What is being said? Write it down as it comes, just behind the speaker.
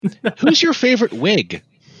Who's your favorite Whig?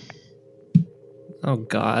 Oh,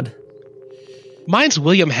 God. Mine's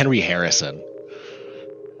William Henry Harrison.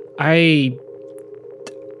 I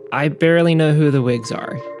barely know who the Whigs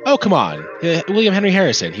are. Oh, come on. William Henry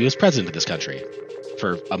Harrison. He was president of this country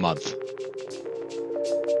for a month.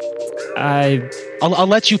 I'll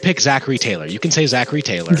let you pick Zachary Taylor. You can say Zachary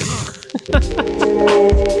Taylor.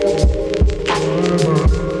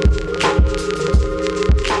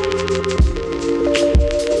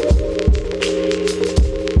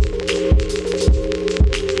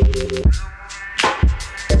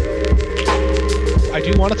 I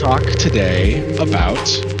do want to talk today about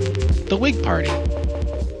the Whig Party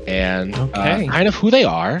and kind of who they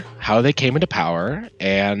are, how they came into power,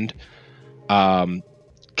 and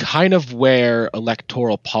kind of where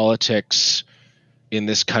electoral politics in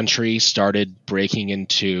this country started breaking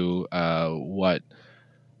into what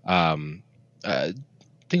I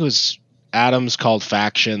think it was Adams called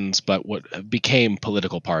factions, but what became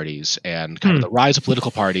political parties, and kind of the rise of political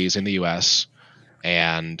parties in the U.S.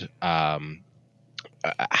 and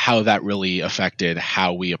how that really affected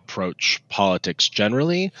how we approach politics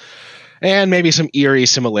generally, and maybe some eerie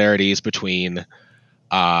similarities between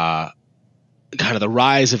kind of the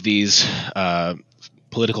rise of these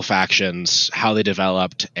political factions, how they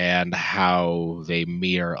developed, and how they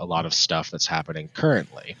mirror a lot of stuff that's happening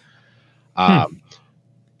currently.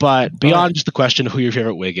 But beyond just the question of who your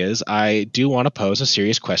favorite Whig is, I do want to pose a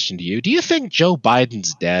serious question to you. Do you think Joe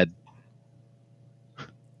Biden's dead?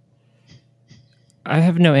 I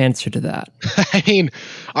have no answer to that. I mean,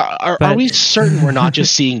 are we certain we're not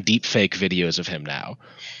just seeing deep fake videos of him now?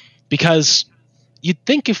 Because you'd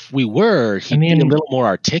think if we were, he'd be a little more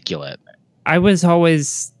articulate. I was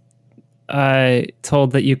always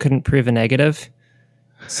told that you couldn't prove a negative.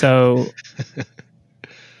 So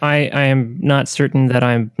I am not certain that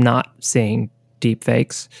I'm not seeing deep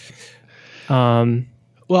fakes.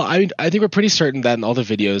 Well, I think we're pretty certain that in all the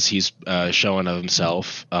videos he's showing of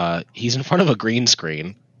himself, he's in front of a green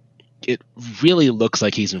screen. It really looks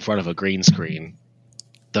like he's in front of a green screen.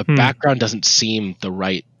 The background doesn't seem the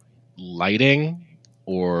right lighting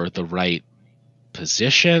or the right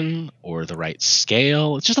position or the right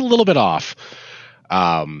scale. It's just a little bit off.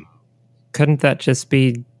 Couldn't that just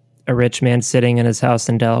be a rich man sitting in his house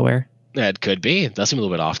in Delaware? It could be. It does seem a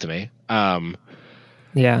little bit off to me.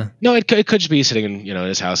 Yeah. No, it could just be sitting in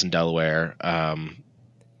his house in Delaware.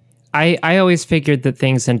 I always figured that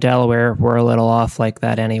things in Delaware were a little off like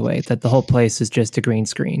that anyway, that the whole place is just a green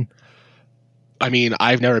screen. I mean,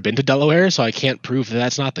 I've never been to Delaware, so I can't prove that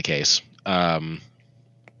that's not the case. Well,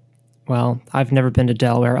 I've never been to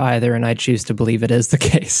Delaware either, and I choose to believe it is the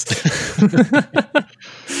case.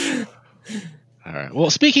 All right. Well,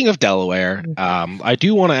 speaking of Delaware, I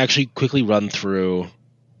do want to actually quickly run through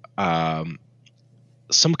some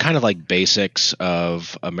kind of like basics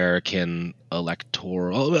of American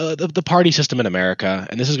electoral, the party system in America.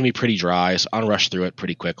 And this is going to be pretty dry, so I'll rush through it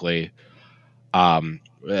pretty quickly.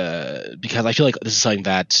 Because I feel like this is something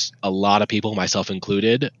that a lot of people, myself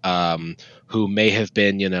included, who may have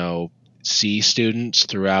been, C students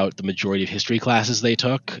throughout the majority of history classes they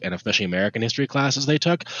took, and especially American history classes they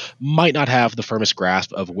took, might not have the firmest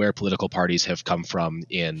grasp of where political parties have come from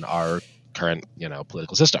in our current,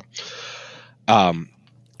 political system.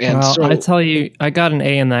 I tell you, I got an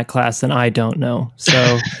A in that class, and I don't know.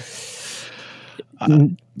 So,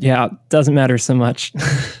 yeah, doesn't matter so much.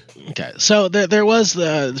 Okay, so there was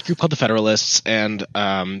this group called the Federalists, and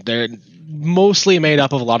they're mostly made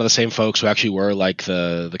up of a lot of the same folks who actually were like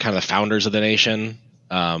the kind of the founders of the nation.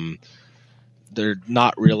 They're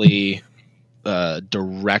not really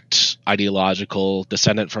direct ideological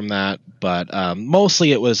descendant from that, but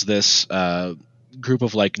mostly it was this group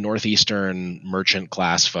of like northeastern merchant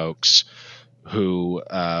class folks who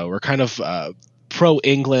were kind of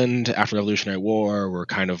pro-England after the Revolutionary War. Were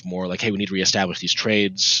kind of more like, hey, we need to reestablish these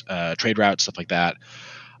trade routes, stuff like that.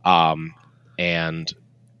 And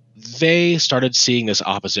they started seeing this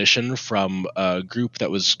opposition from a group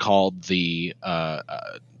that was called it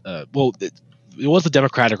was the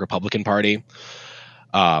Democratic Republican Party,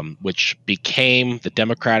 which became the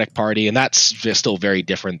Democratic Party, and that's still very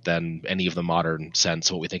different than any of the modern sense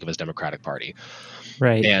of what we think of as Democratic Party.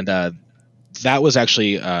 Right. And that was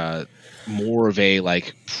actually more of a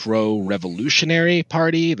like pro-revolutionary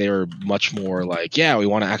party. They were much more like, yeah, we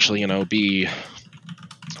want to actually, be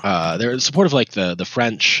they're supportive of like the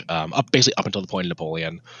French, basically up until the point of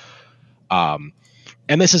Napoleon.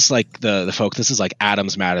 And this is like the folks, this is like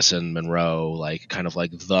Adams, Madison, Monroe, like kind of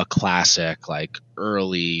like the classic, like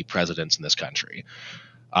early presidents in this country.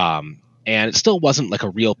 And it still wasn't like a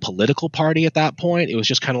real political party at that point. It was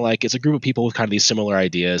just kind of like it's a group of people with kind of these similar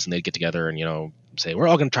ideas, and they'd get together and say we're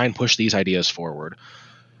all going to try and push these ideas forward.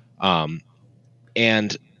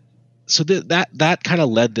 And so that kind of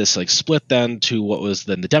led this like split then to what was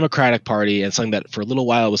then the Democratic Party, and something that for a little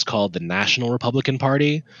while was called the National Republican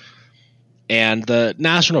Party. And the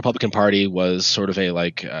National Republican Party was sort of a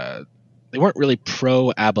like they weren't really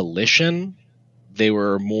pro-abolition. They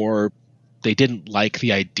were more. They didn't like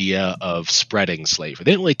the idea of spreading slavery. They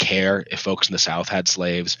didn't really care if folks in the South had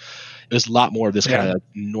slaves. It was a lot more of this kind of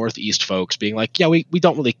Northeast folks being like, yeah, we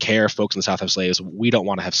don't really care if folks in the South have slaves. We don't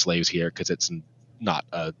want to have slaves here because it's not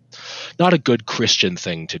a good Christian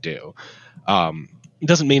thing to do. It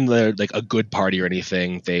doesn't mean they're like a good party or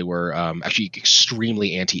anything. They were actually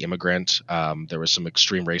extremely anti-immigrant. There was some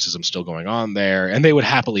extreme racism still going on there, and they would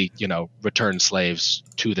happily, return slaves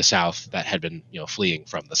to the South that had been, fleeing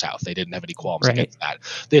from the South. They didn't have any qualms against that.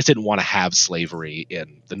 They just didn't want to have slavery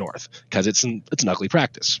in the North because it's an ugly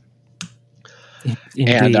practice.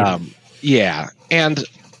 Indeed. And and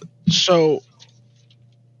so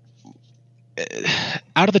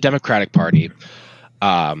out of the Democratic Party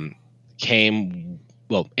came.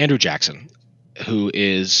 Well, Andrew Jackson, who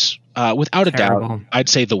is, without a doubt, I'd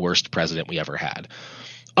say the worst president we ever had.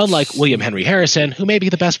 Unlike William Henry Harrison, who may be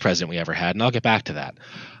the best president we ever had, and I'll get back to that.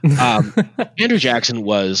 Andrew Jackson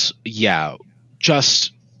was,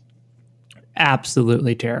 just...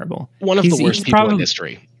 absolutely terrible. One of the worst people in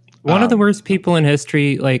history. One of the worst people in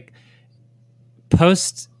history, like,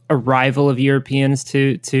 post-arrival of Europeans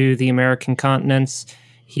to the American continents,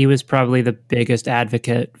 he was probably the biggest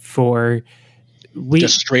advocate for...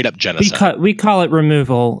 just straight up genocide. We call it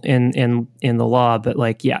removal in the law, but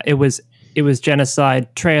it was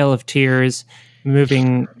genocide, Trail of Tears,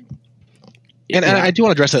 moving. And I do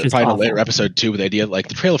want to address that probably in a later episode too, with the idea like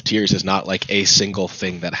the Trail of Tears is not like a single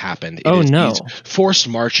thing that happened. It is these forced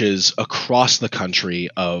marches across the country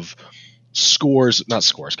of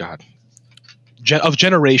of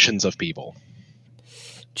generations of people.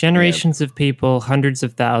 Generations of people, hundreds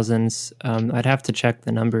of thousands. I'd have to check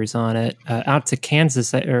the numbers on it. Out to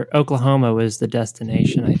Kansas or Oklahoma was the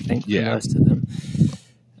destination, I think, for most of them.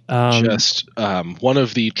 One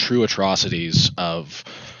of the true atrocities of,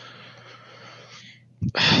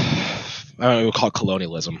 I don't know, we'll call it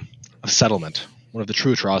colonialism, of settlement. One of the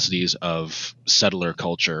true atrocities of settler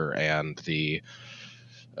culture and the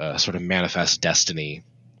sort of manifest destiny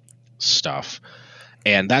stuff.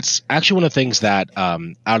 And that's actually one of the things that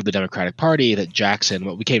out of the Democratic Party that Jackson,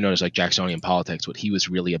 what became known as like Jacksonian politics, what he was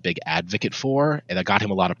really a big advocate for, and that got him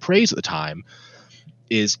a lot of praise at the time,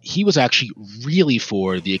 is he was actually really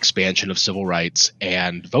for the expansion of civil rights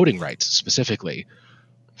and voting rights specifically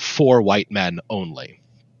for white men only.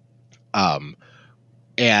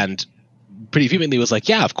 And pretty vehemently was like,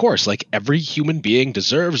 yeah, of course, like every human being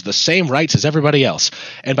deserves the same rights as everybody else.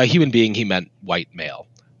 And by human being, he meant white male.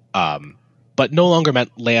 But no longer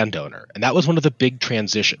meant landowner. And that was one of the big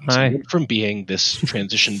transitions. From being this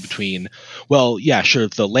transition between, well, yeah, sure,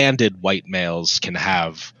 the landed white males can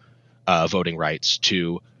have voting rights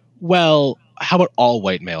to, well, how about all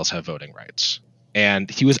white males have voting rights?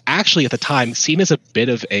 And he was actually at the time seen as a bit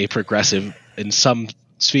of a progressive in some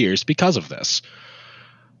spheres because of this.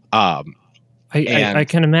 I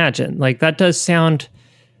can imagine. Like, that does sound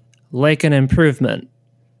like an improvement.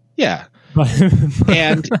 Yeah.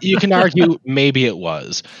 And you can argue maybe it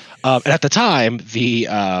was. And at the time, the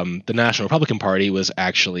National Republican Party was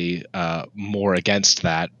actually more against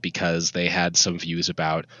that because they had some views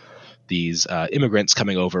about these immigrants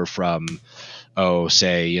coming over from,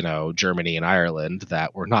 Germany and Ireland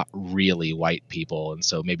that were not really white people. And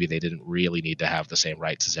so maybe they didn't really need to have the same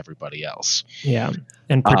rights as everybody else. Yeah.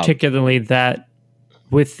 And particularly that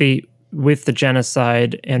with the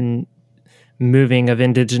genocide and moving of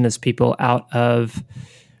indigenous people out of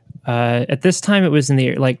at this time it was in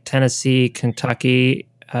the Tennessee, Kentucky,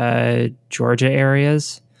 Georgia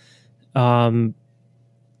areas. A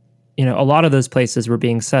lot of those places were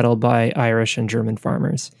being settled by Irish and German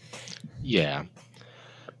farmers. Yeah.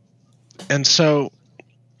 And so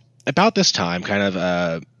about this time, kind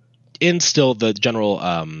of in still the general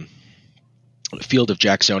field of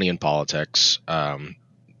Jacksonian politics, the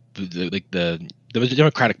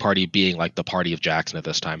Democratic Party being like the party of Jackson at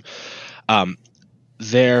this time,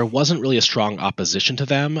 there wasn't really a strong opposition to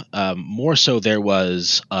them. More so there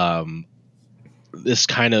was this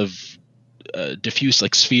kind of diffuse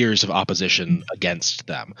spheres of opposition against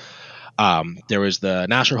them. There was the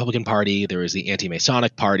National Republican Party, there was the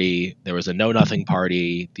Anti-Masonic Party, there was the Know Nothing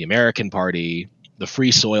Party, the American Party, the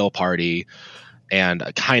Free Soil Party, and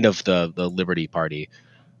kind of the Liberty Party.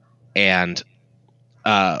 And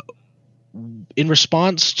in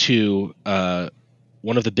response to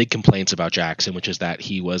one of the big complaints about Jackson, which is that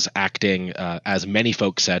he was acting, as many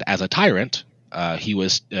folks said, as a tyrant. He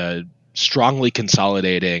was strongly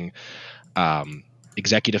consolidating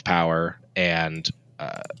executive power, and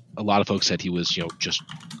a lot of folks said he was, just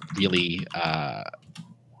really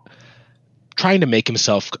trying to make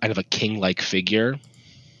himself kind of a king-like figure.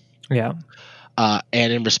 Yeah.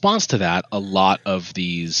 And in response to that, a lot of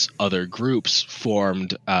these other groups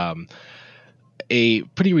formed a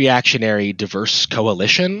pretty reactionary, diverse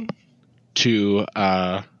coalition to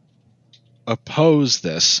oppose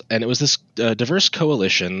this. And it was this diverse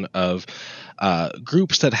coalition of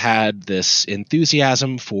groups that had this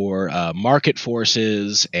enthusiasm for market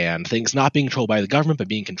forces and things not being controlled by the government, but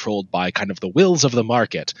being controlled by kind of the wills of the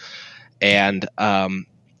market. And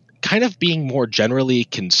kind of being more generally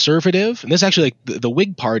conservative. And this actually, the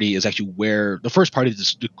Whig Party is actually where the first party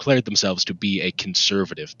declared themselves to be a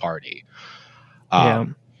conservative party.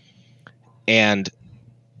 And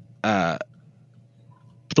the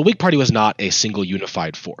Whig Party was not a single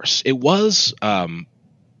unified force. It was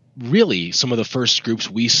really some of the first groups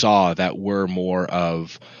we saw that were more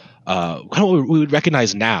of kind of what we would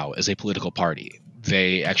recognize now as a political party.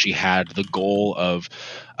 They actually had the goal of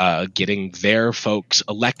getting their folks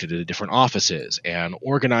elected into different offices and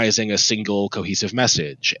organizing a single cohesive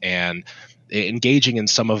message and engaging in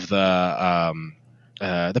some of the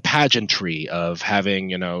pageantry of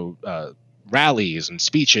having, rallies and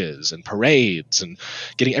speeches and parades and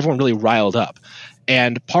getting everyone really riled up.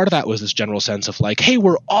 And part of that was this general sense of like, hey,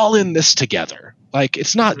 we're all in this together. Like,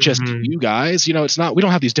 it's not just you guys, it's not, we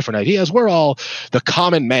don't have these different ideas. We're all the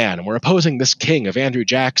common man, and we're opposing this king of Andrew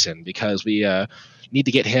Jackson because we need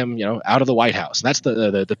to get him, out of the White House. And that's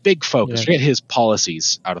the big focus, to get his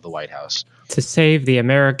policies out of the White House. To save the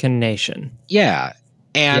American nation. Yeah.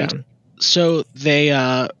 And so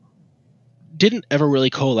they didn't ever really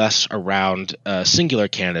coalesce around a singular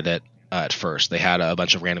candidate at first. They had a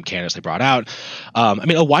bunch of random candidates they brought out.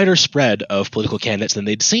 A wider spread of political candidates than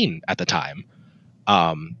they'd seen at the time.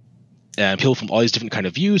 And people from all these different kind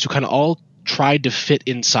of views who kind of all tried to fit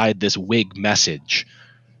inside this Whig message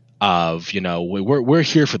of, we're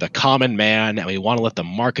here for the common man, and we want to let the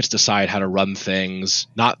markets decide how to run things,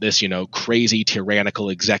 not this, crazy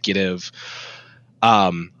tyrannical executive.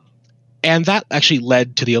 And that actually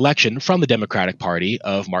led to the election from the Democratic Party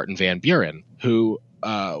of Martin Van Buren, who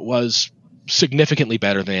was significantly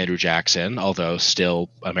better than Andrew Jackson, although still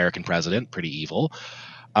American president, pretty evil.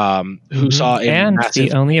 Who saw a massive...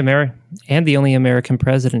 the only American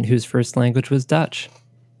president whose first language was Dutch.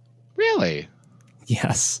 Really?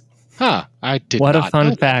 Yes. Huh. I did. What not a fun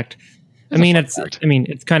know fact. that.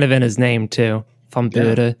 It's kind of in his name too. Van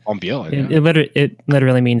Buren. Van Buren. It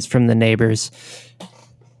literally means from the neighbors.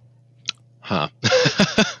 Huh.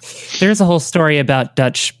 There's a whole story about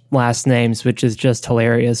Dutch last names, which is just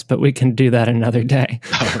hilarious, but we can do that another day.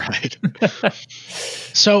 All right.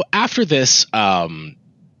 So after this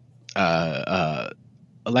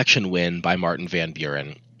election win by Martin Van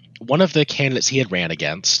Buren, one of the candidates he had ran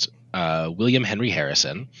against, William Henry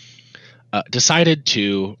Harrison, decided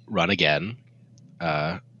to run again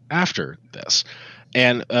after this.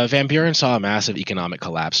 And Van Buren saw a massive economic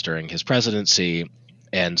collapse during his presidency.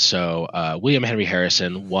 And so William Henry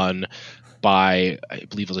Harrison won by, I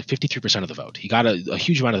believe it was like 53% of the vote. He got a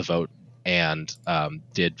huge amount of the vote and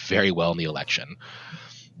did very well in the election.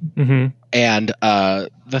 Mm-hmm. And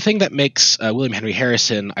the thing that makes William Henry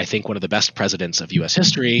Harrison, I think, one of the best presidents of U.S.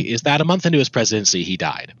 history is that a month into his presidency, he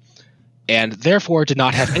died. And therefore did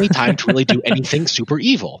not have any time to really do anything super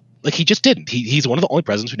evil. Like, he just didn't. He's one of the only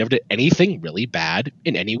presidents who never did anything really bad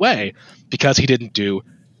in any way because he didn't do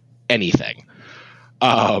anything.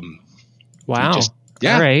 Wow. All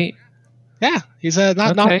right. Yeah. He's not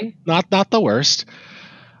the worst.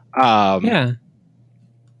 Yeah.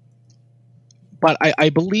 But I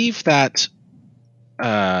believe that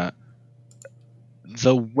the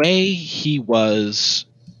way he was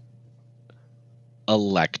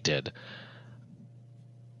elected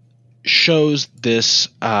shows this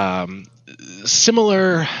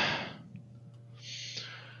similar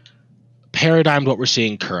paradigm to what we're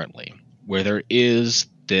seeing currently, where there is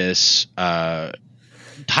this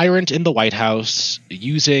tyrant in the White House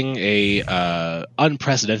using a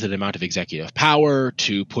unprecedented amount of executive power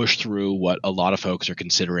to push through what a lot of folks are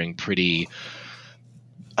considering pretty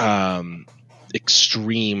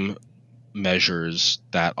extreme measures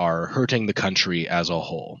that are hurting the country as a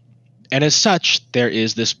whole. And as such, there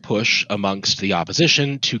is this push amongst the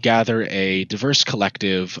opposition to gather a diverse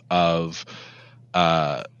collective of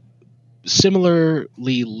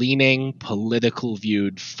similarly leaning, political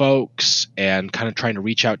viewed folks and kind of trying to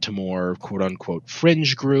reach out to more quote unquote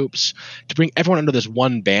fringe groups to bring everyone under this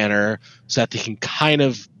one banner so that they can kind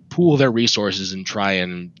of pool their resources and try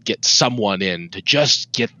and get someone in to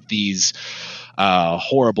just get these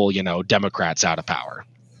horrible, Democrats out of power,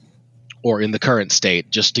 or in the current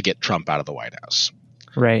state, just to get Trump out of the White House.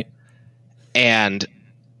 Right. And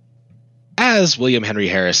as William Henry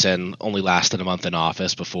Harrison only lasted a month in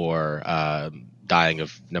office before dying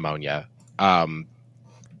of pneumonia, I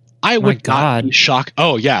would not be shocked.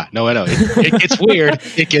 Oh yeah, no, I know it gets weird.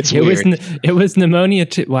 It gets weird. It was pneumonia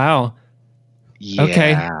too. Wow. Yeah.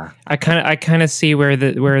 Okay. I kind of see where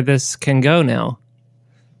this can go now.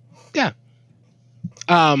 Yeah.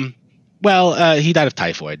 Well, he died of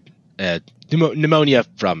typhoid, pneumonia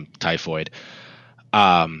from typhoid.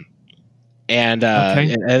 And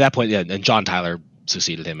at that point, yeah, and John Tyler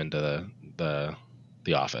succeeded him into the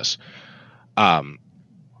office. Tyler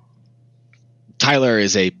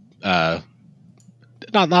is a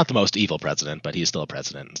not the most evil president, but he's still a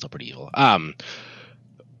president and still pretty evil.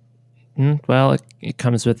 Well, it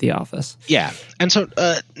comes with the office. Yeah, and so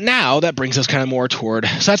now that brings us kind of more toward.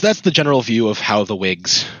 So that's the general view of how the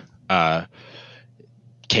Whigs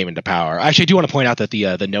came into power. Actually, I do want to point out that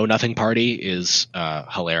the Know Nothing Party is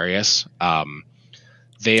hilarious.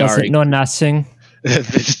 They Does are it know nothing.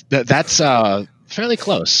 That's fairly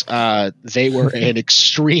close. They were an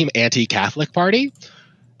extreme anti-Catholic party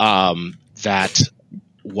that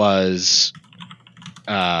was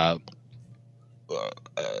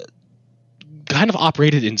kind of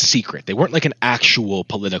operated in secret. They weren't like an actual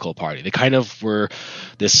political party. They kind of were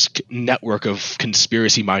this network of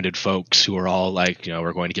conspiracy-minded folks who are all like,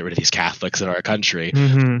 we're going to get rid of these Catholics in our country.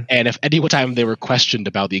 Mm-hmm. And if any time they were questioned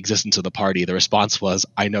about the existence of the party, the response was,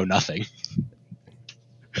 "I know nothing."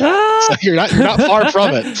 So you're not far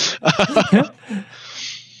from it.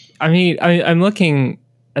 I mean, I'm looking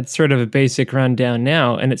at sort of a basic rundown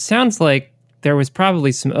now, and it sounds like there was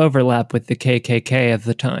probably some overlap with the KKK of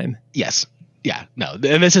the time. Yes. Yeah, no,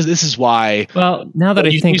 and this is why. Well, now that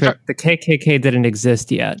I think the KKK didn't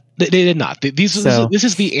exist yet, they did not. This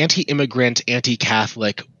is the anti-immigrant,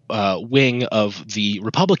 anti-Catholic wing of the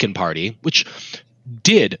Republican Party, which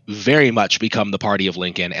did very much become the party of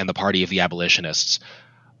Lincoln and the party of the abolitionists.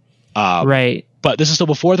 Right. But this is still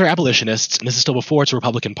before they're abolitionists, and this is still before it's a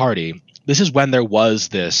Republican Party. This is when there was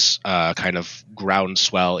this kind of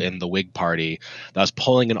groundswell in the Whig Party that was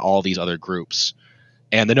pulling in all these other groups.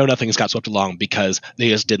 And the Know Nothings got swept along because they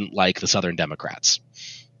just didn't like the Southern Democrats.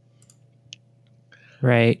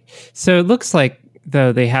 Right. So it looks like,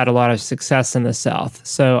 though, they had a lot of success in the South.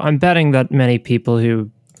 So I'm betting that many people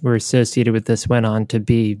who were associated with this went on to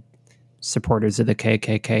be supporters of the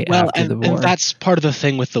KKK after the war. And that's part of the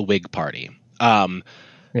thing with the Whig Party. Yeah.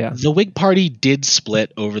 The Whig Party did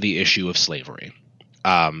split over the issue of slavery.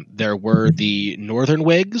 There were the Northern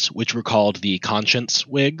Whigs, which were called the Conscience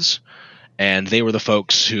Whigs. And they were the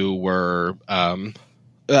folks who were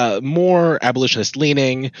more abolitionist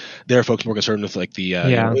leaning. They were folks more concerned with like the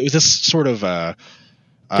it was this sort of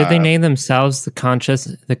did they name themselves the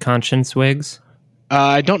Conscience Whigs?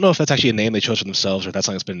 I don't know if that's actually a name they chose for themselves or if that's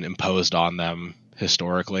something that's been imposed on them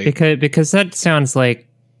historically. Because that sounds like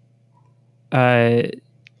I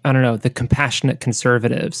don't know, the Compassionate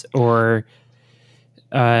Conservatives or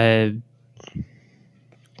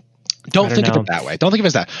Don't think of it that way. Don't think of it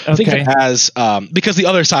as that. Okay. Think of it as because the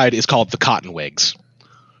other side is called the Cotton Whigs,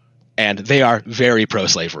 and they are very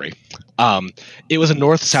pro-slavery. It was a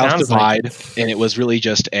north-south divide, and it was really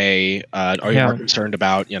just are you more concerned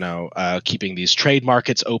about keeping these trade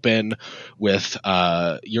markets open with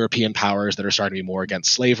European powers that are starting to be more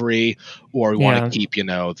against slavery, or we want to keep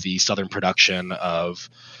the southern production of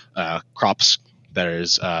crops that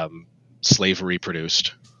is slavery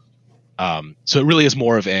produced. So it really is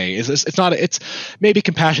more of it's maybe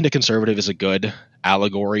Compassionate Conservative is a good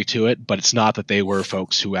allegory to it, but it's not that they were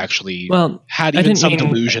folks who actually had even some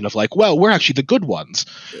delusion of like, well, we're actually the good ones.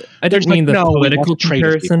 I didn't mean the political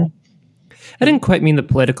comparison. I didn't quite mean the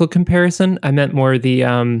political comparison. I meant more the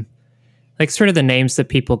like sort of the names that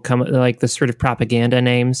people come like the sort of propaganda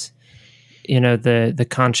names, the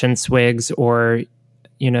Conscience Whigs or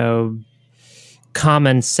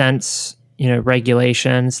common sense.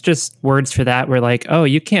 Regulations, just words for that were like, oh,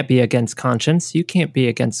 you can't be against conscience. You can't be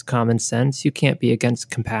against common sense. You can't be against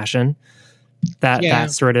compassion. That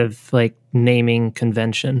sort of like naming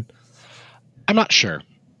convention. I'm not sure.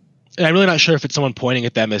 And I'm really not sure if it's someone pointing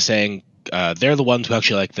at them as saying they're the ones who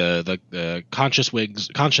actually like the conscience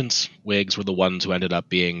Whigs were the ones who ended up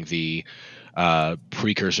being the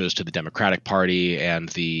precursors to the Democratic Party, and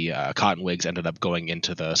the Cotton Whigs ended up going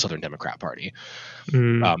into the Southern Democrat Party.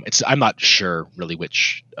 I'm not sure really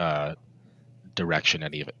which direction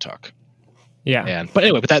any of it took. Yeah. But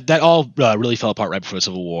anyway, that all really fell apart right before the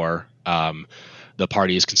Civil War. The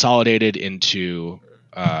parties consolidated into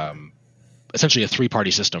essentially a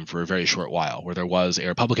three-party system for a very short while, where there was a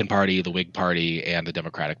Republican Party, the Whig Party, and the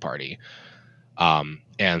Democratic Party.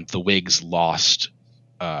 And the Whigs lost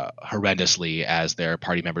horrendously as their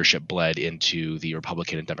party membership bled into the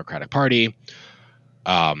Republican and Democratic Party,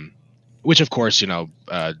 which, of course,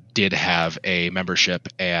 did have a membership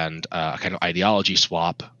and kind of ideology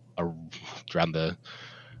swap around the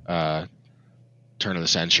turn of the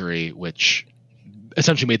century, which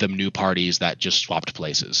essentially made them new parties that just swapped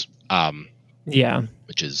places.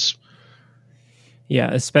 Which is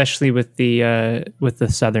especially with the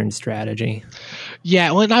Southern strategy.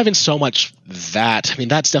 Yeah, well, not even so much that. I mean,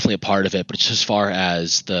 that's definitely a part of it, but it's as far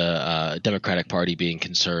as the Democratic Party being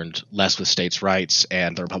concerned less with states' rights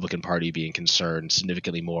and the Republican Party being concerned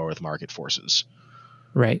significantly more with market forces.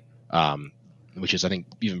 Right. Which is, I think,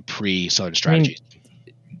 even pre-Southern strategy.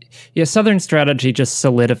 Southern strategy just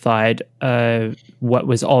solidified what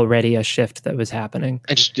was already a shift that was happening.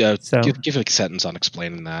 And just give a sentence on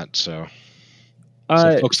explaining that. So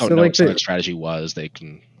if folks don't know what Southern strategy was, they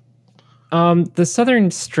can... the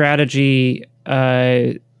Southern strategy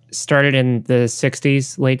started in the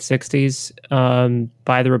 60s, late 60s,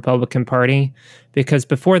 by the Republican Party, because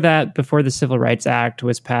before the Civil Rights Act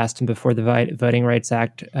was passed and before the Voting Rights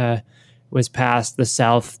Act was passed, the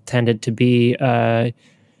South tended to be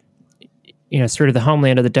sort of the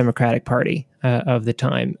homeland of the Democratic Party of the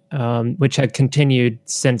time, which had continued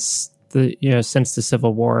since the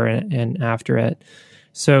Civil War and after it.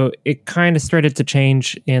 So it kind of started to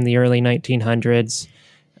change in the early 1900s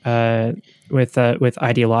with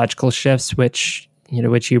ideological shifts, which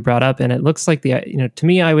you brought up, and it looks like to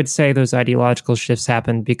me, I would say those ideological shifts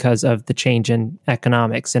happened because of the change in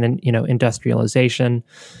economics and industrialization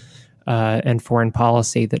and foreign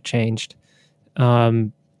policy that changed.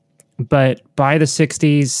 But by the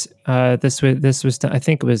 60s, this was I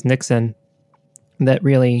think it was Nixon that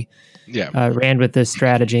really ran with this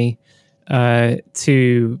strategy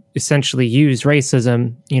to essentially use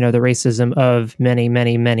racism, the racism of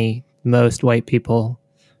most white people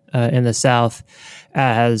in the South,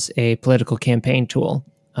 as a political campaign tool.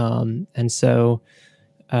 And so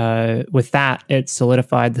with that, it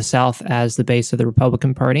solidified the South as the base of the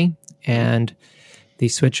Republican Party, and the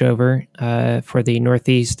switch over for the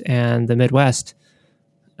Northeast and the Midwest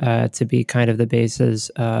to be kind of the bases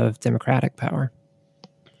of Democratic power.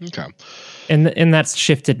 Okay. And that's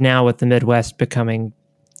shifted now with the Midwest becoming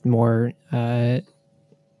more... There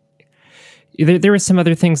were some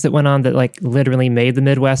other things that went on that literally made the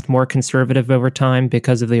Midwest more conservative over time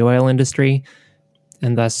because of the oil industry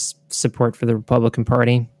and thus support for the Republican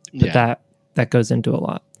Party. But that goes into a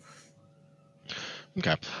lot.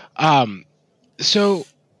 Okay. So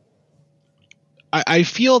I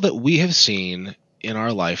feel that we have seen in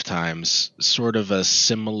our lifetimes sort of a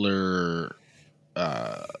similar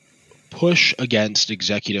push against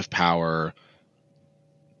executive power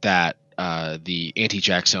that the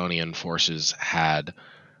anti-Jacksonian forces had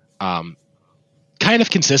kind of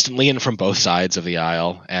consistently and from both sides of the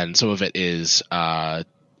aisle. And some of it is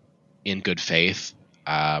in good faith.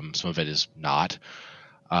 Some of it is not.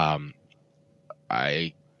 I'm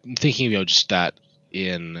thinking, just that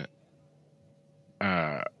in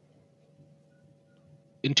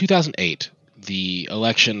 2008, the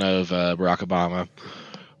election of Barack Obama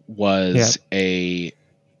was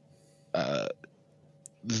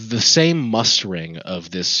the same mustering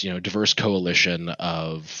of this, diverse coalition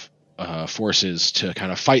of forces to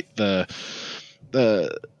kind of fight the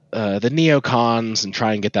neocons and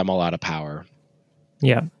try and get them all out of power.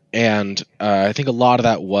 Yeah. And I think a lot of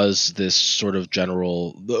that was this sort of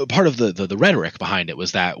general part of the rhetoric behind it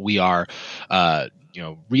was that we are,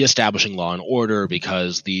 reestablishing law and order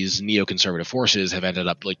because these neoconservative forces have ended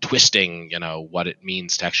up twisting, what it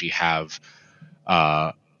means to actually have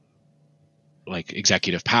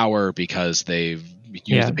executive power, because they've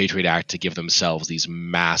used the Patriot Act to give themselves these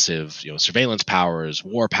massive, surveillance powers,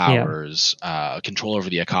 war powers, control over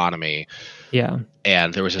the economy. Yeah.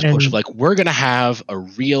 And there was this push of we're going to have a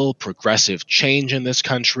real progressive change in this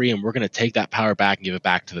country, and we're going to take that power back and give it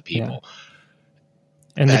back to the people.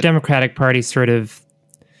 And the Democratic Party sort of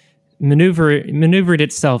maneuvered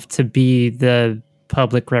itself to be the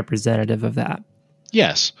public representative of that.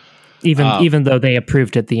 Yes. Even though they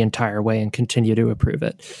approved it the entire way and continue to approve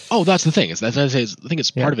it. Oh, that's the thing. I think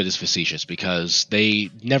it's part of it is facetious because they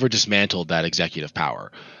never dismantled that executive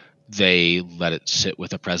power. they let it sit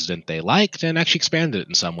with a president they liked and actually expanded it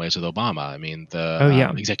in some ways with Obama. I mean,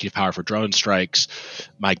 the executive power for drone strikes,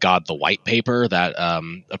 my God, the white paper that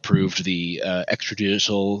approved the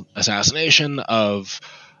extrajudicial assassination of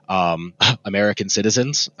American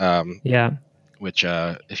citizens. Which,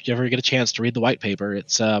 if you ever get a chance to read the white paper,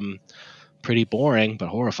 it's pretty boring but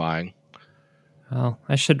horrifying. Well,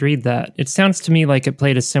 I should read that. It sounds to me like it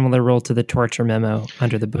played a similar role to the torture memo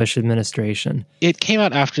under the Bush administration. It came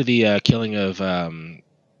out after the killing of Anwar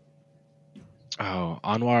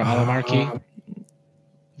al-Awlaki,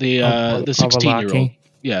 the 16-year-old.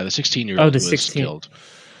 Yeah, the 16-year-old was killed.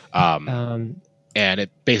 And it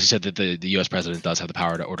basically said that the U.S. president does have the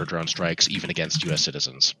power to order drone strikes even against U.S.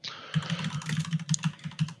 citizens.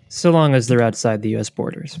 So long as they're outside the U.S.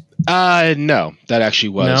 borders. No, that actually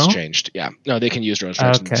was changed. Yeah, no, they can use drone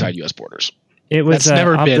strikes inside U.S. borders. That's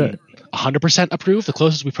never been 100% approved. The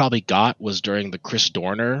closest we probably got was during the Chris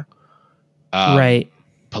Dorner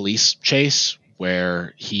police chase,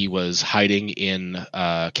 where he was hiding in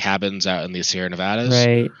cabins out in the Sierra Nevadas.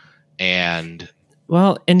 Right. And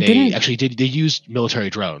they used military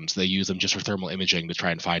drones. They used them just for thermal imaging to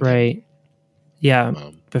try and find him. Right. Yeah,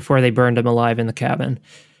 before they burned him alive in the cabin.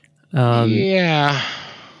 Yeah,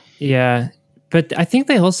 but I think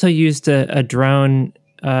they also used a drone,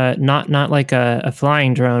 not like a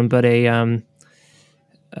flying drone, but but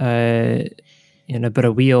a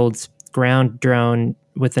wheeled ground drone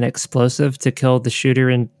with an explosive to kill the shooter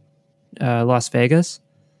in Las Vegas.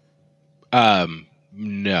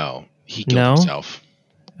 No, he killed himself.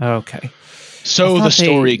 Okay. So the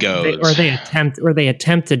story goes, they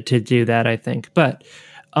attempted to do that, I think, but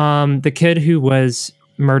the kid who was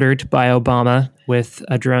murdered by Obama with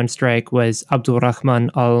a drone strike was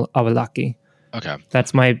Abdulrahman al-Awlaki. Okay,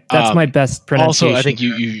 that's my best pronunciation. Also, I think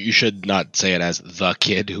you should not say it as the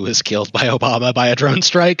kid who was killed by Obama by a drone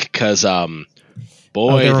strike, because there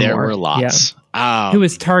were lots. Yeah. Who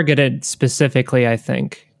was targeted specifically? I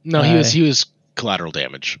think. No, he was collateral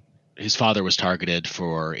damage. His father was targeted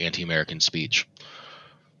for anti-American speech.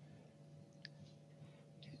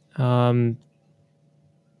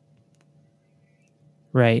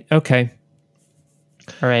 Right. Okay.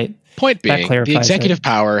 All right. Point being, the executive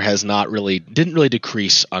power didn't really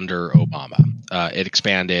decrease under Obama. It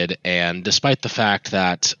expanded, and despite the fact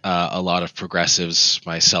that a lot of progressives,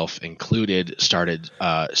 myself included, started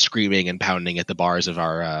screaming and pounding at the bars of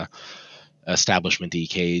our establishment-y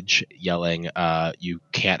cage, yelling, you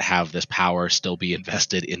can't have this power still be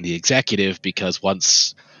invested in the executive, because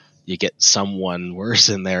once you get someone worse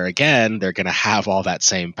in there again, they're going to have all that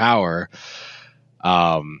same power.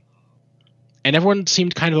 And everyone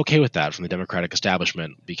seemed kind of okay with that from the Democratic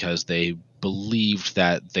establishment, because they believed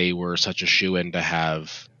that they were such a shoo-in to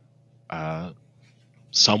have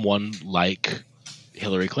someone like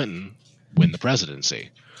Hillary Clinton win the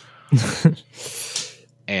presidency.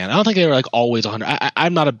 And I don't think they were always 100.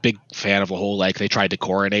 I'm not a big fan of the whole they tried to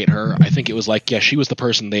coronate her. I think it was she was the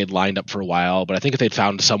person they had lined up for a while, but I think if they'd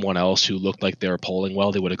found someone else who looked like they were polling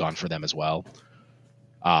well, they would have gone for them as well.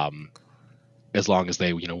 As long as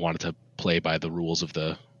they wanted to play by the rules of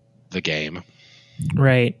the game.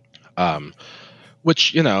 Right.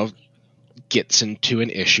 Which gets into an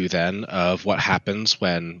issue then of what happens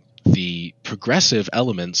when the progressive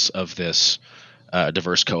elements of this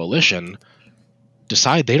diverse coalition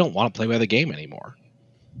decide they don't want to play by the game anymore.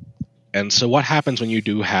 And so what happens when you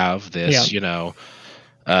do have this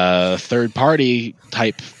third party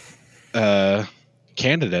type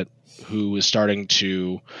candidate who is starting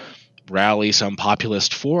to rally some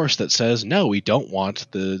populist force that says, no, we don't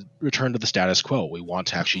want the return to the status quo. We want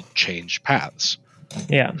to actually change paths.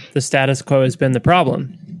 Yeah, the status quo has been the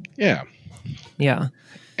problem. Yeah. Yeah.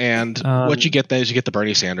 And what you get then is you get the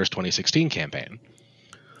Bernie Sanders 2016 campaign.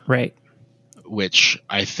 Right. Which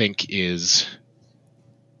I think is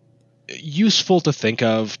useful to think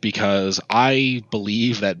of, because I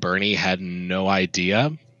believe that Bernie had no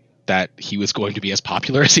idea that he was going to be as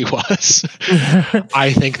popular as he was.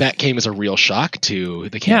 I think that came as a real shock to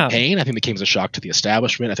the campaign. I think it came as a shock to the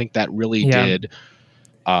establishment. I think that really did.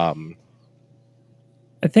 I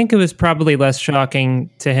think it was probably less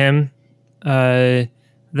shocking to him than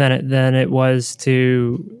it was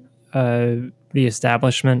to the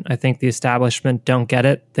establishment. I think the establishment don't get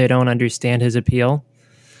it. They don't understand his appeal,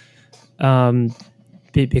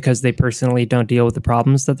 because they personally don't deal with the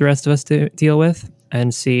problems that the rest of us deal with,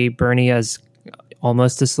 and see Bernie as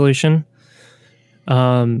almost a solution.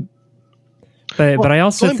 But I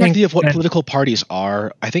also think back to what political parties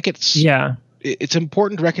are, I think it's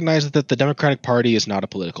important to recognize that the Democratic Party is not a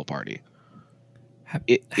political party. How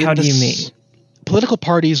do you mean? Political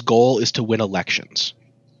parties' goal is to win elections.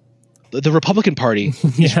 The Republican Party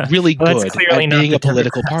Yeah. is really Well, that's good clearly at not being the a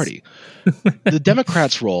political Democrats. party. The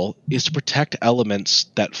Democrats' role is to protect elements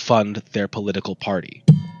that fund their political party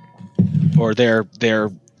or their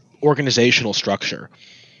organizational structure.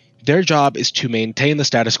 Their job is to maintain the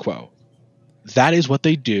status quo. That is what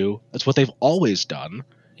they do. That's what they've always done.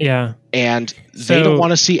 Yeah. And they don't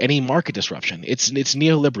want to see any market disruption. It's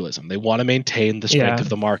neoliberalism. They want to maintain the strength of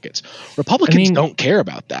the markets. Republicans don't care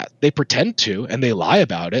about that. They pretend to, and they lie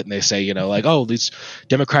about it, and they say, like, oh, these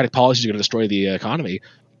democratic policies are going to destroy the economy.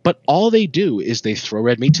 But all they do is they throw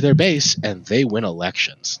red meat to their base, and they win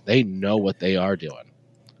elections. They know what they are doing.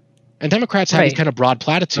 And Democrats have these kind of broad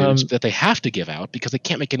platitudes that they have to give out because they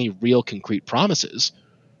can't make any real concrete promises.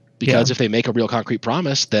 Because if they make a real concrete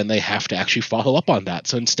promise, then they have to actually follow up on that.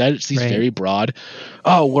 So instead, it's these very broad,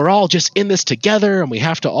 oh, we're all just in this together and we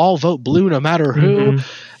have to all vote blue no matter who.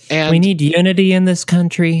 And we need unity in this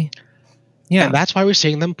country. Yeah. And that's why we're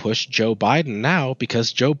seeing them push Joe Biden now,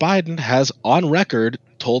 because Joe Biden has on record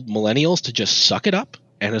told millennials to just suck it up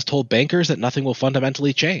and has told bankers that nothing will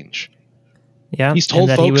fundamentally change. Yeah. He's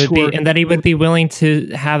told folks and that he would be willing to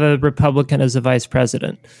have a Republican as a vice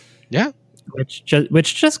president. Yeah. Which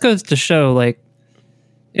just goes to show, like,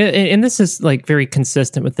 and this is like very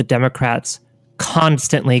consistent with the Democrats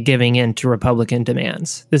constantly giving in to Republican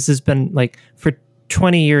demands. This has been like for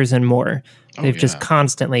 20 years and more. They've just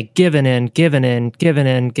constantly given in.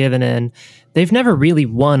 They've never really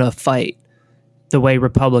won a fight the way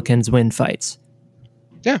Republicans win fights.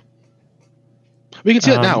 Yeah. We can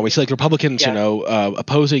see it now. We see like Republicans,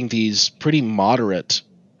 opposing these pretty moderate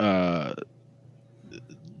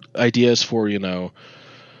ideas for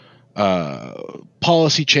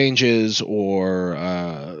policy changes or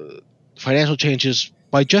financial changes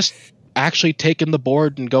by just actually taking the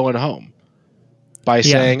board and going home by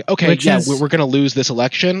saying, okay, we're going to lose this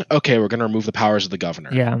election. Okay, we're going to remove the powers of the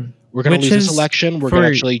governor. Yeah, we're going to lose this election. We're going to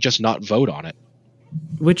actually just not vote on it.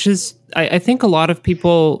 Which is, I think, a lot of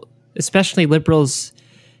people, especially liberals,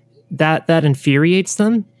 that infuriates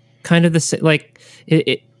them. Kind of the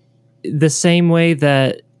same way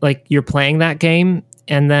that, like, you're playing that game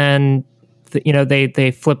and then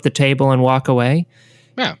they flip the table and walk away.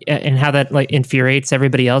 Yeah. And how that like infuriates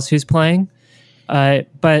everybody else who's playing.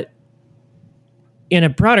 But in a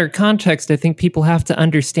broader context, I think people have to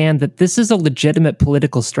understand that this is a legitimate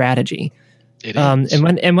political strategy. It is.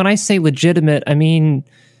 And when I say legitimate, I mean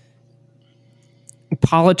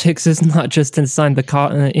politics is not just inside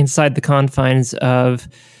the confines of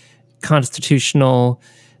constitutional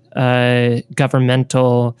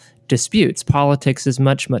governmental disputes. Politics is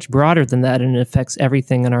much, much broader than that, and it affects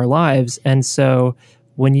everything in our lives. And so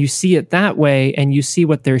when you see it that way and you see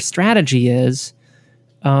what their strategy is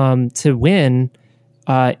to win,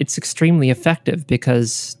 it's extremely effective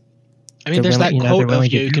because there's that quote of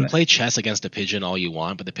you can play chess against a pigeon all you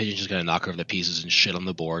want, but the pigeon's just going to knock over the pieces and shit on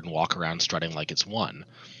the board and walk around strutting like it's won.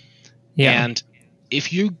 Yeah. And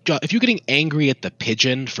if you're getting angry at the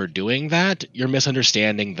pigeon for doing that, you're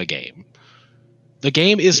misunderstanding the game. The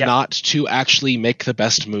game is not to actually make the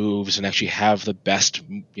best moves and actually have the best,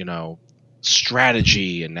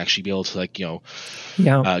 strategy and actually be able to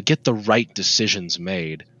get the right decisions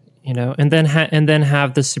made. And then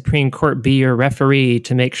have the Supreme Court be your referee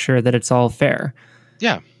to make sure that it's all fair.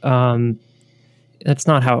 Yeah. That's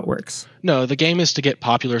not how it works. No, the game is to get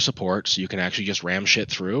popular support so you can actually just ram shit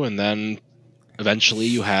through, and then eventually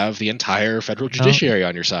you have the entire federal judiciary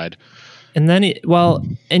on your side. And then,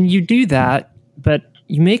 and you do that, but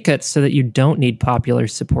you make it so that you don't need popular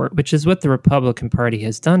support, which is what the Republican Party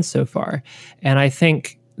has done so far. And I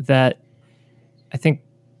think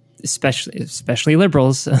especially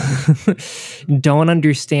liberals don't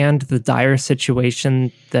understand the dire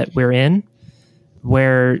situation that we're in,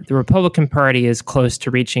 where the Republican Party is close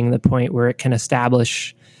to reaching the point where it can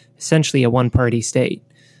establish essentially a one-party state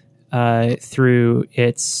through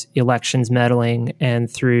its elections meddling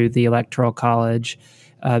and through the Electoral College,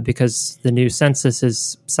 because the new census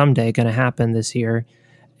is someday going to happen this year.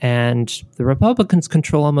 And the Republicans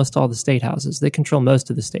control almost all the state houses. They control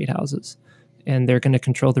most of the state houses. And they're going to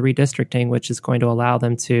control the redistricting, which is going to allow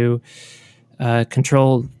them to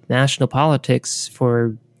control national politics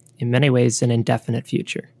for, in many ways, an indefinite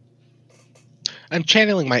future. I'm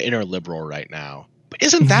channeling my inner liberal right now. But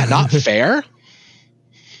isn't that not fair?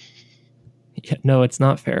 Yeah, no, it's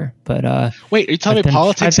not fair. But wait, are you telling me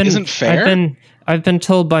politics isn't fair? I've been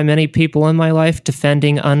told by many people in my life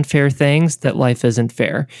defending unfair things that life isn't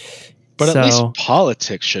fair. But at least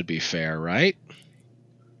politics should be fair, right?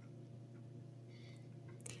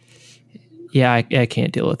 Yeah, I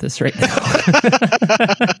can't deal with this right now.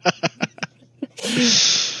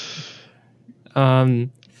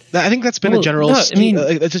 I think that's been a general.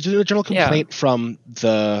 It's a general complaint from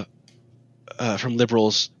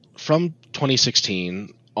liberals from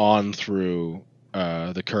 2016 on through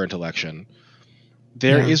the current election.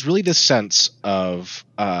 There is really this sense of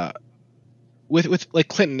with like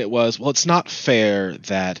Clinton, it was, well, it's not fair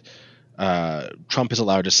that Trump is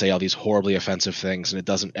allowed to say all these horribly offensive things and it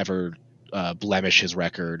doesn't ever blemish his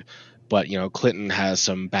record. But, Clinton has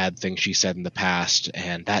some bad things she said in the past,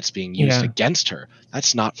 and that's being used against her.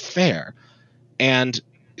 That's not fair. And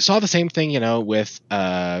saw the same thing, with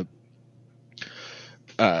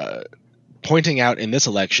pointing out in this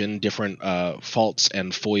election different faults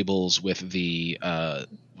and foibles with the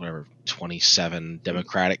 27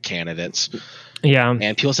 Democratic candidates. Yeah.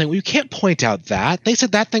 And people saying, well, you can't point out that. They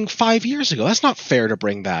said that thing 5 years ago. That's not fair to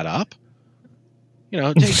bring that up.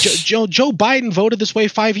 Joe Biden voted this way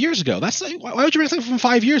 5 years ago. That's like, why would you bring something from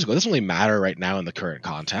 5 years ago? It doesn't really matter right now in the current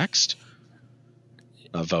context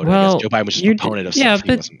of voting. Well, I guess Joe Biden was just a proponent of stuff.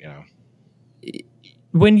 But he wasn't,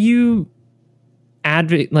 when you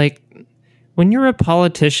when you're a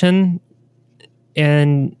politician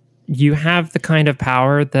and you have the kind of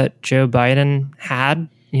power that Joe Biden had,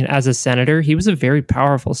 as a senator, he was a very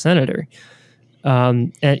powerful senator,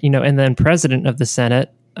 and then president of the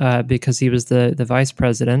Senate. Because he was the vice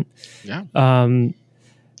president. Yeah.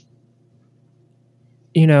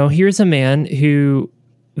 Here's a man who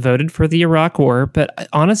voted for the Iraq War, but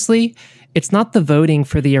honestly, it's not the voting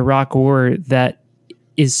for the Iraq War that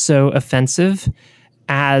is so offensive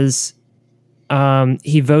as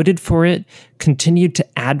he voted for it, continued to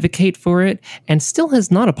advocate for it, and still has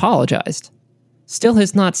not apologized. Still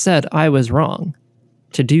has not said, I was wrong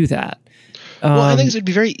to do that. Well, I think it'd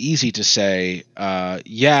be very easy to say, I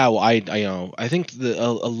think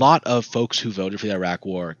a lot of folks who voted for the Iraq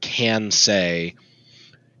War can say,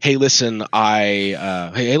 hey, listen,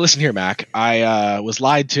 listen here, Mac, I was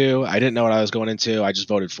lied to. I didn't know what I was going into. I just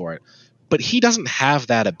voted for it. But he doesn't have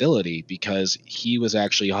that ability because he was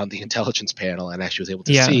actually on the intelligence panel and actually was able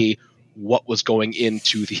to see what was going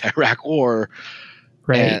into the Iraq War.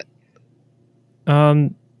 Right.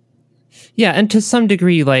 And to some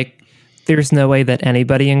degree, there's no way that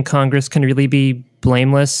anybody in Congress can really be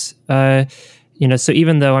blameless. So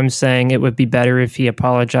even though I'm saying it would be better if he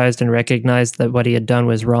apologized and recognized that what he had done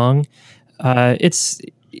was wrong, I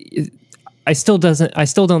still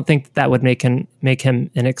don't think that would make him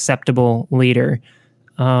an acceptable leader.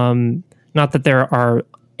 Not that there are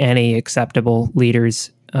any acceptable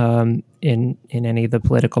leaders in any of the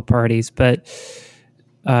political parties, but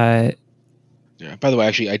yeah. By the way,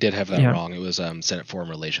 actually, I did have that wrong. It was Senate Foreign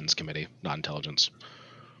Relations Committee, not Intelligence.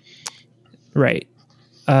 Right.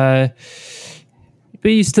 But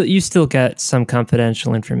you still get some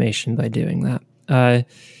confidential information by doing that.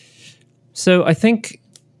 So I think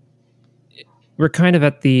we're kind of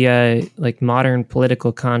at the modern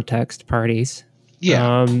political context parties.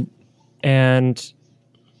 Yeah. And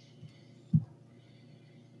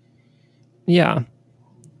yeah.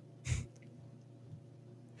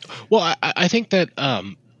 Well, I think that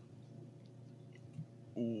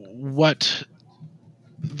what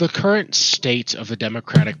the current state of the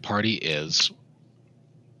Democratic Party is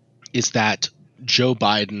that Joe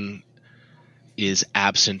Biden is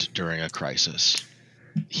absent during a crisis.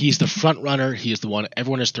 He's the front runner. He is the one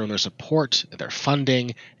everyone has thrown their support, their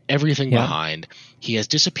funding, everything behind. He has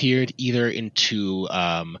disappeared either into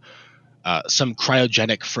some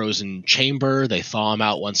cryogenic frozen chamber. They thaw him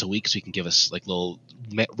out once a week so he can give us little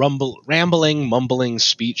rambling, mumbling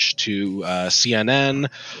speech to CNN,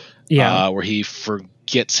 where he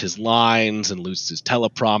forgets his lines and loses his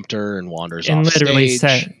teleprompter and wanders off stage.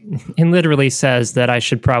 And literally says that I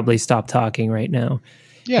should probably stop talking right now.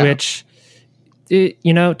 Yeah. Which,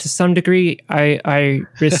 to some degree, I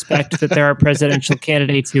respect that there are presidential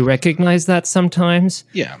candidates who recognize that sometimes.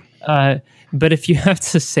 Yeah. But if you have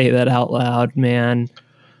to say that out loud, man,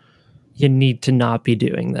 you need to not be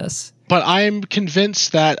doing this. But I'm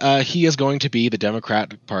convinced that he is going to be the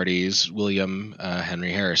Democratic Party's William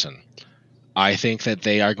Henry Harrison. I think that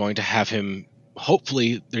they are going to have him,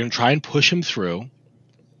 hopefully, they're going to try and push him through,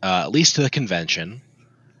 at least to the convention.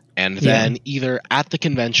 And then either at the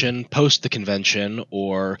convention, post the convention,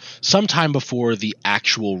 or sometime before the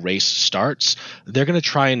actual race starts, they're going to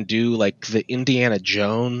try and do the Indiana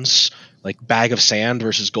Jones, bag of sand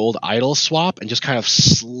versus gold idol swap and just kind of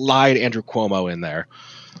slide Andrew Cuomo in there.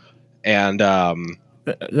 And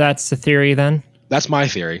that's the theory then? That's my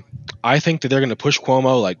theory. I think that they're going to push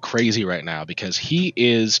Cuomo like crazy right now because he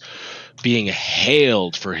is being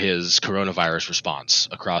hailed for his coronavirus response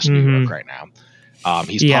across New York right now.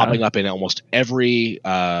 He's popping up in almost every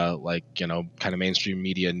kind of mainstream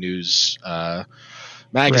media news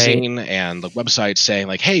magazine and the website saying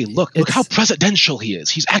like, "Hey, look how presidential he is.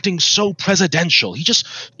 He's acting so presidential. He just,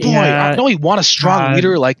 I know he want a strong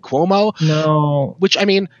leader like Cuomo." No, which I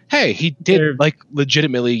mean, hey, he did like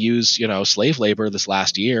legitimately use slave labor this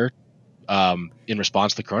last year in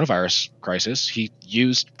response to the coronavirus crisis. He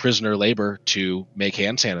used prisoner labor to make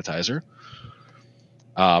hand sanitizer,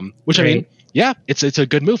 which I mean, yeah, it's a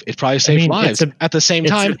good move. It probably saved lives. At the same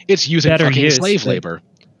time, it's using fucking slave labor.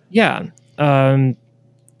 Yeah.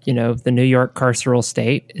 The New York carceral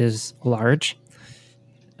state is large.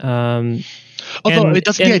 Although it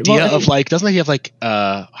doesn't the idea of like, doesn't he have like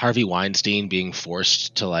Harvey Weinstein being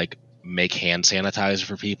forced to like make hand sanitizer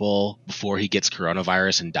for people before he gets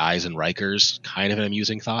coronavirus and dies in Rikers? Kind of an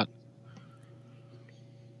amusing thought.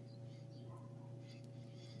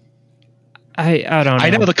 I don't know. I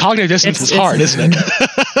know the cognitive dissonance is hard, isn't it?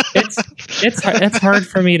 It's hard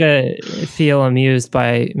for me to feel amused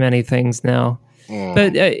by many things now.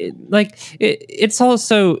 But it's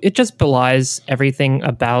also, it just belies everything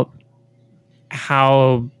about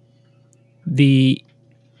how the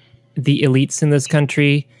elites in this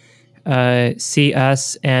country see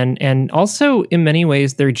us, and also in many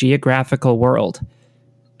ways their geographical world.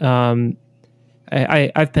 I've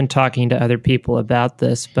been talking to other people about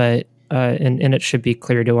this, but and it should be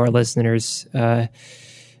clear to our listeners by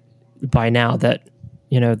now that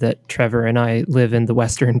that Trevor and I live in the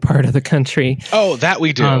western part of the country. Oh, that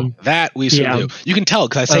we do. That we certainly do. You can tell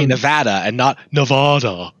because I say Nevada and not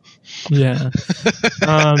Nevada. Yeah.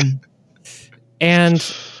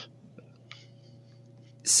 And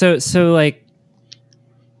so like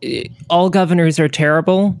all governors are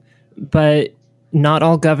terrible, but not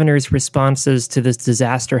all governors' responses to this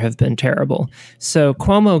disaster have been terrible. So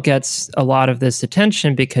Cuomo gets a lot of this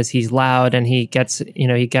attention because he's loud and he gets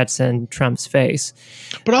in Trump's face.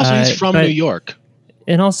 But also he's from New York.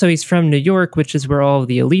 And also he's from New York, which is where all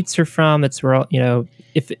the elites are from. It's where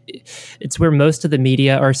it's where most of the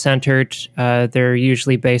media are centered. They're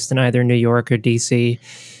usually based in either New York or DC.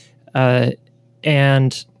 On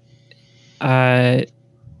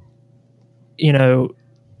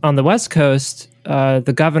the West Coast,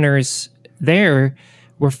 the governors there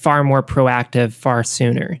were far more proactive, far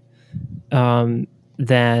sooner than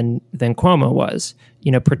Cuomo was.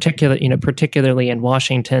 Particularly in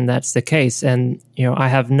Washington, that's the case. And I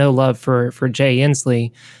have no love for Jay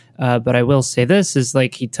Inslee, but I will say this is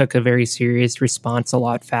like he took a very serious response a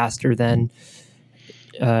lot faster than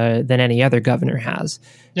any other governor has.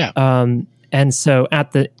 Yeah. And so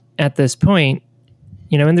at this point,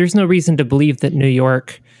 and there's no reason to believe that New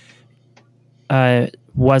York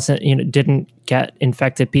didn't get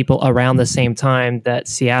infected people around the same time that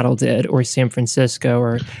Seattle did, or San Francisco,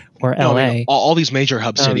 or LA. I mean, all these major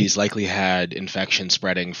hub cities likely had infection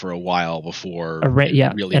spreading for a while before.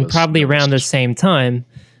 Really, and probably around the same time.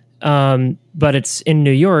 But it's in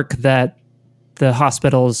New York that the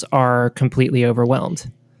hospitals are completely overwhelmed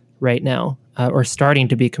right now, or starting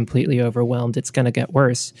to be completely overwhelmed. It's going to get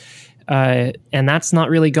worse, and that's not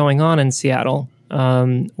really going on in Seattle.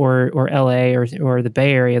 Or LA or the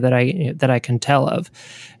Bay Area that I can tell of,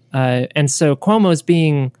 and so Cuomo is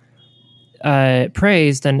being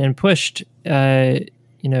praised and pushed, promoted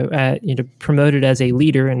as a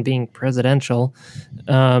leader and being presidential,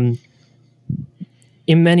 in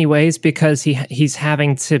many ways because he's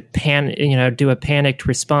having to do a panicked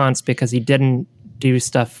response because he didn't do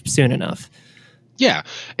stuff soon enough. Yeah,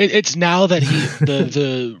 it's now that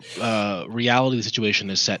the reality of the situation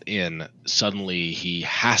is set in. Suddenly, he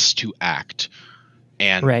has to act,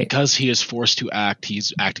 and because he is forced to act,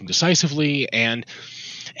 he's acting decisively. And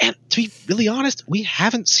to be really honest, we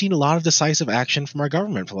haven't seen a lot of decisive action from our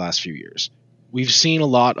government for the last few years. We've seen a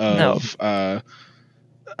lot of,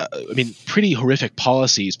 pretty horrific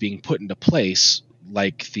policies being put into place,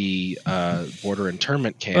 like the border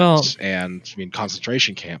internment camps and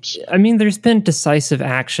concentration camps. There's been decisive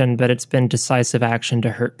action, but it's been decisive action to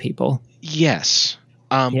hurt people. Yes.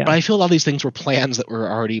 But I feel a lot of these things were plans that were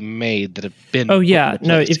already made that have been. Oh yeah,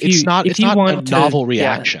 no. It's not a novel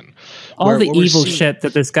reaction. Yeah. All the evil shit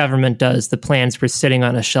that this government does, the plans were sitting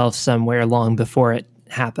on a shelf somewhere long before it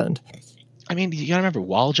happened. You gotta remember,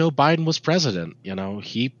 while Joe Biden was president,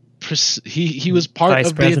 he was part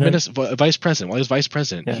of the vice president. While he was vice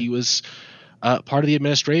president, he was part of the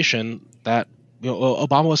administration that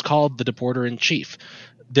Obama was called the deporter in chief.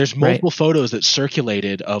 there's multiple photos that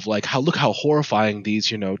circulated of like look how horrifying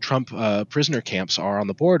these Trump prisoner camps are on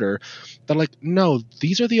the border. They're like, no,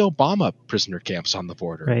 these are the Obama prisoner camps on the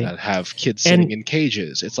border that have kids sitting in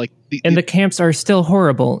cages. It's like the camps are still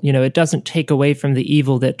horrible. It doesn't take away from the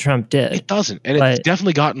evil that Trump did. It doesn't, and it's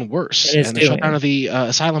definitely gotten worse. And the shutdown of the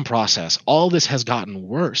asylum process, all this has gotten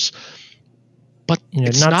worse. But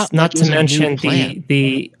it's not to mention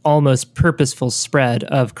the almost purposeful spread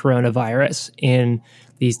of coronavirus in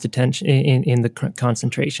these detention in the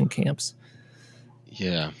concentration camps.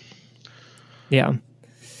 Yeah.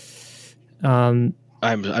 I'm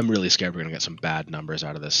really scared we're going to get some bad numbers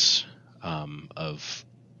out of this, of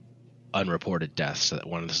unreported deaths. So that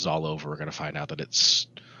when this is all over, we're going to find out that it's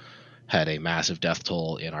had a massive death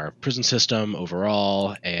toll in our prison system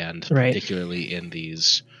overall, and particularly in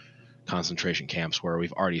these concentration camps where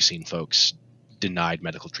we've already seen folks denied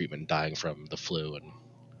medical treatment, dying from the flu. And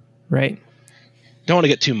don't want to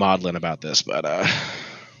get too maudlin about this, but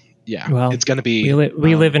it's going to be.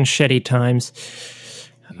 We live in shitty times.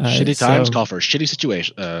 Shitty times call for a shitty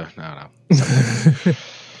situation. No.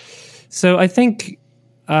 So I think,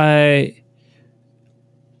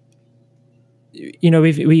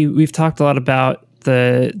 we've talked a lot about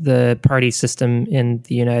the party system in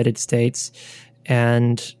the United States,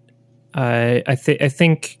 and I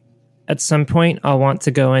think at some point I'll want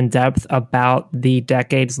to go in depth about the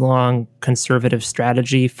decades-long conservative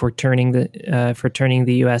strategy for turning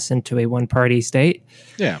the U.S. into a one-party state.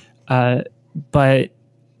 Yeah, but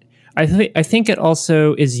I think it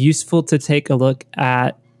also is useful to take a look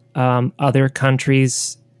at other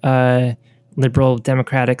countries' liberal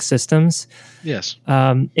democratic systems. Yes,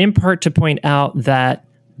 in part to point out that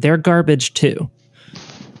they're garbage too.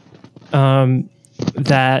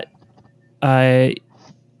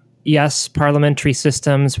 Yes, parliamentary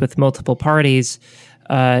systems with multiple parties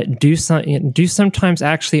do sometimes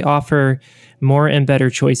actually offer more and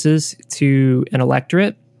better choices to an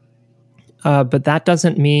electorate, but that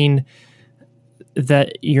doesn't mean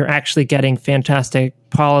that you're actually getting fantastic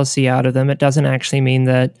policy out of them. It doesn't actually mean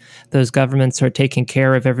that those governments are taking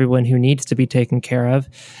care of everyone who needs to be taken care of,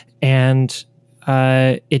 and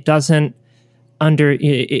it doesn't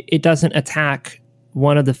attack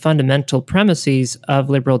one of the fundamental premises of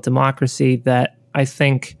liberal democracy that I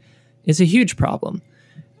think is a huge problem.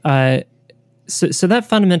 So that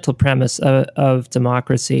fundamental premise of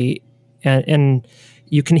democracy, and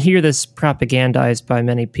you can hear this propagandized by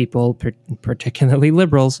many people, particularly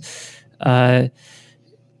liberals,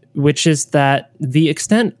 which is that the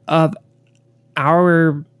extent of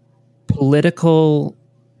our political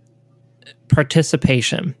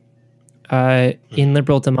participation in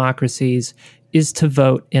liberal democracies is to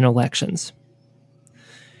vote in elections.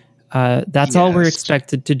 That's all we're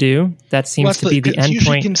expected to do. That seems to be the end point. It's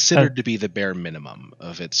usually considered to be the bare minimum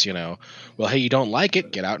of its, hey, you don't like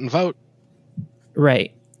it, get out and vote.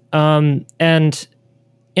 Right. And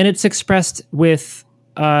it's expressed with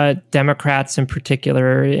Democrats in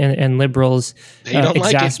particular and liberals,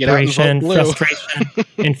 exasperation, frustration,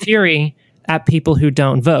 and fury at people who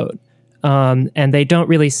don't vote. And they don't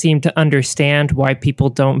really seem to understand why people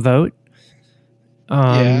don't vote.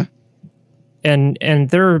 And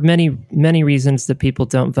there are many reasons that people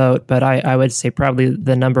don't vote, but I would say probably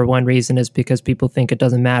the number one reason is because people think it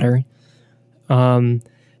doesn't matter.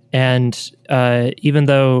 And even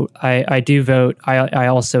though I do vote, I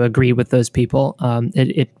also agree with those people.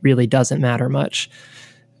 It really doesn't matter much.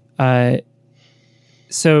 But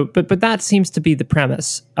that seems to be the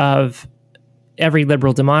premise of every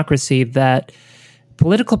liberal democracy, that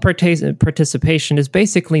political participation is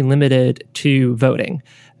basically limited to voting.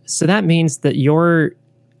 So that means that your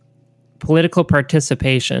political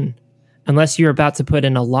participation, unless you're about to put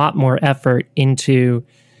in a lot more effort into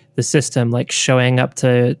the system, like showing up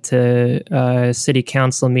to city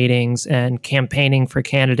council meetings and campaigning for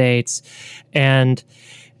candidates and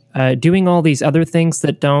doing all these other things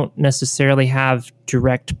that don't necessarily have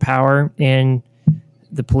direct power in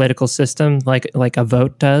the political system, like a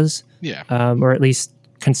vote does, or at least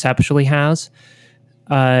conceptually has.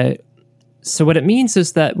 So what it means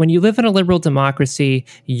is that when you live in a liberal democracy,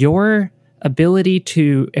 your ability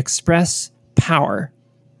to express power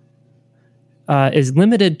is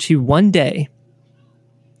limited to one day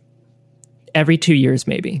every 2 years,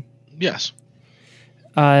 maybe. Yes.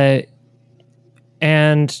 And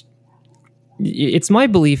it's my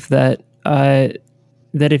belief that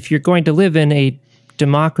if you're going to live in a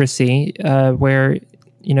democracy where,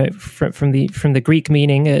 from the Greek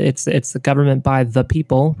meaning, it's the government by the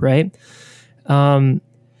people, right?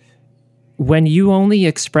 When you only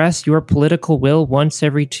express your political will once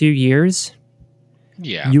every 2 years,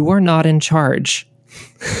 you are not in charge.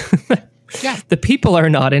 Yeah. The people are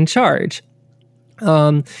not in charge.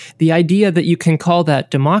 The idea that you can call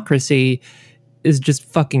that democracy is just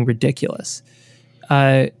fucking ridiculous.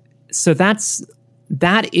 So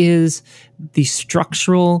that is the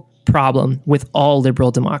structural problem with all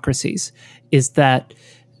liberal democracies, is that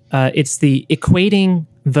it's the equating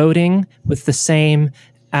voting with the same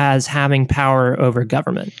as having power over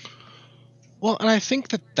government. Well, and I think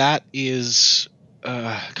that is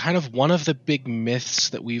kind of one of the big myths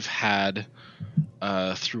that we've had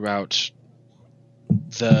throughout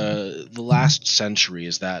the last century,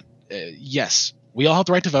 is that yes, we all have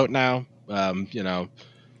the right to vote now.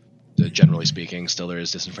 Generally speaking, still there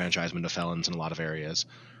is disenfranchisement of felons in a lot of areas.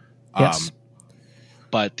 Yes.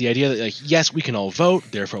 But the idea that, like, yes, we can all vote,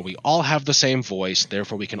 therefore we all have the same voice,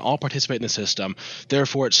 therefore we can all participate in the system,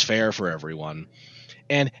 therefore it's fair for everyone.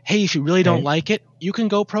 And hey, if you really don't like it, you can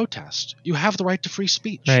go protest. You have the right to free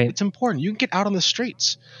speech. Right. It's important. You can get out on the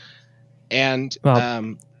streets. And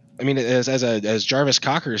Well, I mean, as Jarvis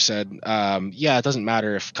Cocker said, it doesn't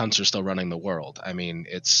matter if cunts are still running the world. I mean,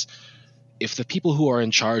 it's if the people who are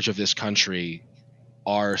in charge of this country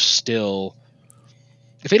are still,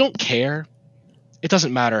 if they don't care, it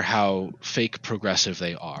doesn't matter how fake progressive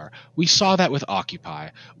they are. We saw that with Occupy,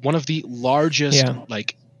 one of the largest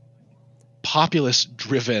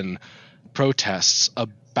populist-driven protests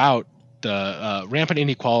about the rampant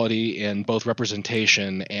inequality in both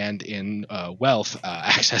representation and in wealth,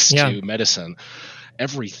 access to medicine,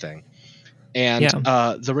 everything. And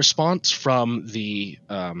the response from the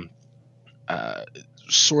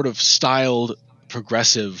sort of styled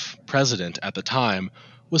progressive president at the time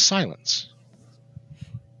was silence.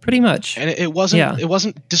 Pretty much. And it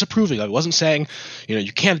wasn't disapproving. It wasn't saying,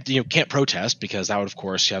 you can't protest, because that would, of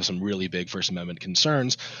course, have some really big First Amendment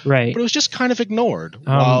concerns. Right. But it was just kind of ignored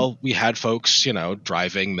while we had folks,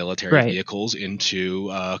 driving military vehicles into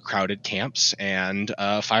crowded camps and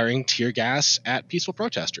firing tear gas at peaceful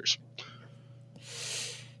protesters.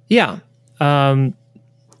 Yeah. And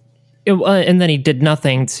then he did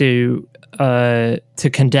nothing to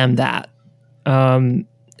condemn that.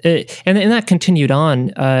 And that continued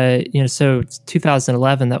on, so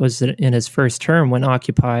 2011, that was in his first term when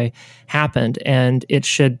Occupy happened. And it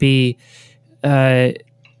should be,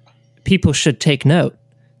 people should take note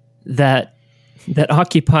that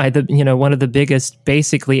Occupy, one of the biggest,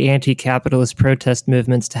 basically anti-capitalist protest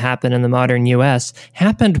movements to happen in the modern U.S.,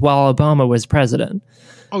 happened while Obama was president.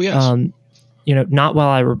 Oh, yes. Not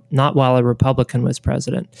while a Republican was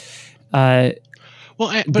president.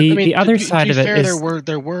 Well, but the other side of it is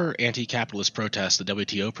there were anti-capitalist protests, the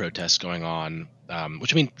WTO protests going on,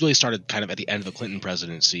 which really started kind of at the end of the Clinton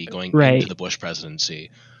presidency, going into the Bush presidency,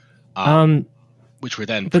 which were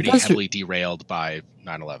then pretty heavily derailed by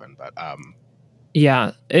 9/11. But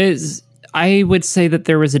I would say that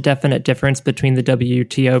there was a definite difference between the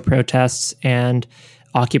WTO protests and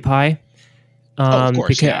Occupy. Of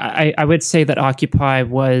course, because I would say that Occupy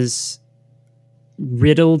was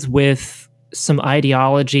riddled with some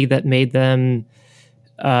ideology that made them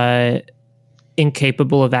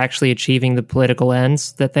incapable of actually achieving the political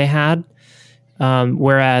ends that they had.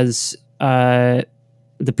 Whereas the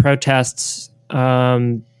protests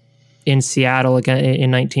in Seattle again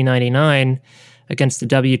in 1999 against the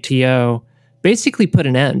WTO basically put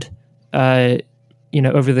an end,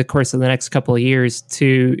 over the course of the next couple of years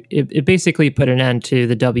it basically put an end to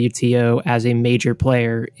the WTO as a major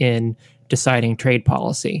player in deciding trade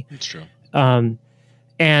policy. That's true. And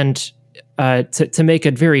to make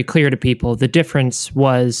it very clear to people, the difference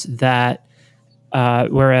was that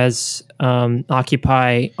whereas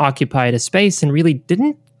Occupy occupied a space and really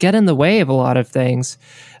didn't get in the way of a lot of things,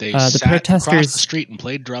 they the sat protesters across the street and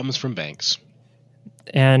played drums from banks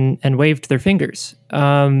and waved their fingers.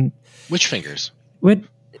 Which fingers? And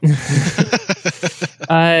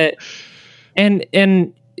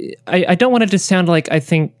I don't want it to sound like I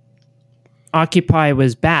think Occupy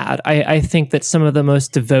was bad. I think that some of the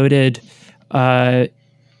most devoted,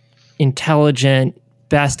 intelligent,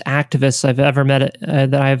 best activists I've ever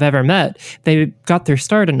met, they got their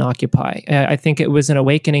start in Occupy. I think it was an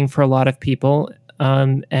awakening for a lot of people,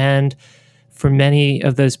 and for many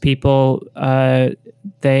of those people,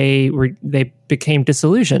 they became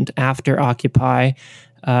disillusioned after Occupy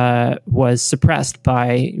was suppressed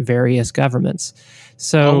by various governments.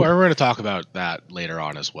 So we're going to talk about that later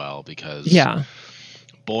on as well, because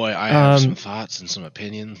boy, I have some thoughts and some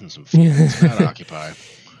opinions and some feelings about Occupy.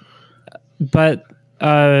 But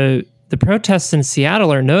the protests in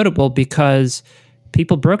Seattle are notable because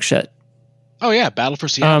people broke shit. Oh yeah, Battle for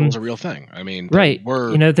Seattle was a real thing. I mean, right?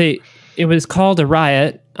 It was called a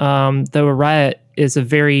riot, though a riot is a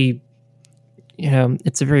very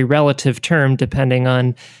it's a very relative term depending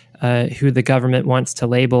on who the government wants to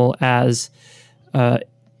label as,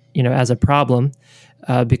 as a problem,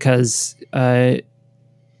 because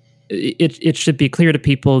it should be clear to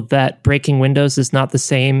people that breaking windows is not the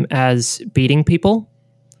same as beating people.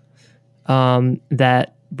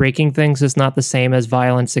 That breaking things is not the same as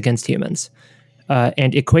violence against humans,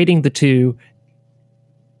 and equating the two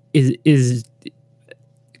is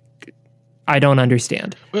I don't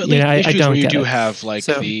understand. Well, I don't you get do it. have like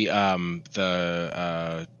So- it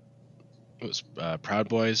was Proud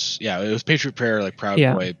Boys. Yeah, it was Patriot Prayer, like Proud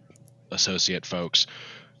Yeah. Boy associate folks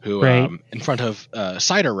who, Right. in front of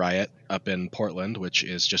Cider Riot up in Portland, which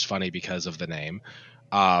is just funny because of the name.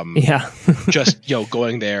 Yeah. Just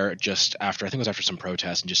going there just after, I think it was after some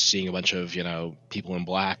protests, and just seeing a bunch of people in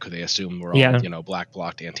black who they assume were all Yeah. black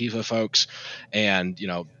blocked Antifa folks, and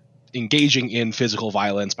engaging in physical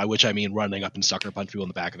violence, by which I mean running up and sucker punch people in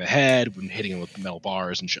the back of the head and hitting them with metal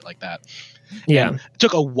bars and shit like that. Yeah. And it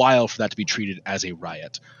took a while for that to be treated as a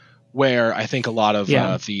riot, where I think a lot of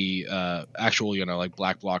Yeah. the actual like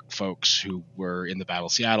black bloc folks who were in the Battle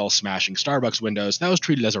of Seattle smashing Starbucks windows, that was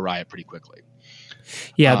treated as a riot pretty quickly.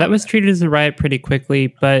 Yeah, that was treated as a riot pretty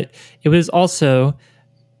quickly, but it was also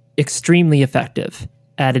extremely effective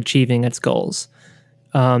at achieving its goals.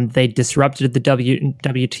 They disrupted the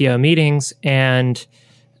WTO meetings, and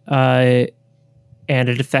it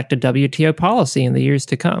affected WTO policy in the years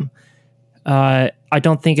to come. I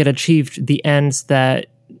don't think it achieved the ends that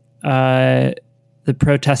the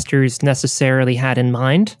protesters necessarily had in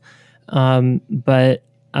mind, but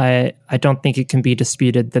I don't think it can be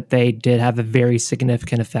disputed that they did have a very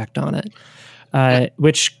significant effect on it,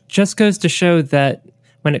 which just goes to show that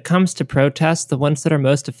when it comes to protests, the ones that are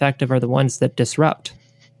most effective are the ones that disrupt.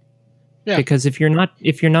 Yeah. Because if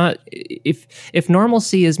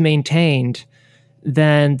normalcy is maintained,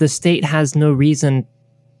 then the state has no reason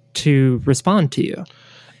to respond to you.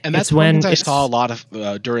 And that's It's when one thing I it's- saw a lot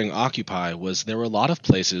of during Occupy, was there were a lot of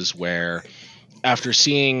places where, after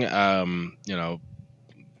seeing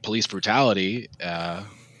police brutality,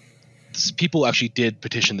 people actually did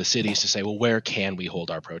petition the cities to say, well, where can we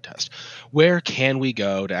hold our protest? Where can we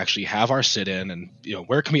go to actually have our sit-in, and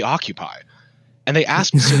where can we occupy? And they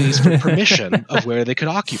asked cities for permission of where they could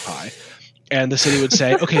occupy. And the city would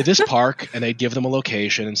say, okay, this park, and they'd give them a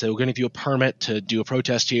location and say, we're going to give you a permit to do a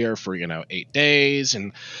protest here for 8 days.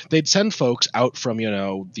 And they'd send folks out from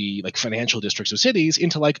the financial districts of cities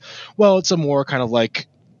into it's a more kind of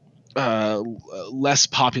less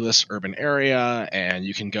populous urban area, and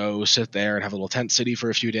you can go sit there and have a little tent city for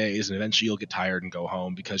a few days, and eventually you'll get tired and go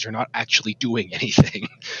home because you're not actually doing anything.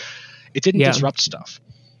 It didn't disrupt stuff.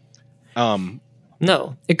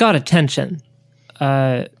 No, it got attention,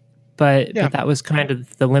 but that was kind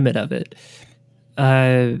of the limit of it.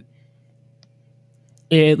 At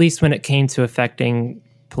least when it came to affecting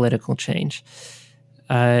political change.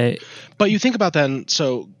 But you think about then,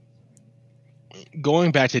 so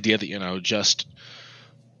going back to the idea that just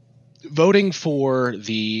voting for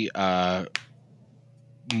the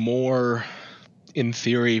more, in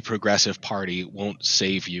theory, progressive party won't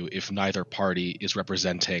save you if neither party is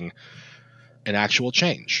representing an actual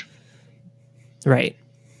change. Right.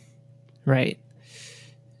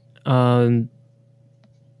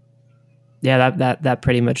 Yeah, that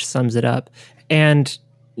pretty much sums it up. And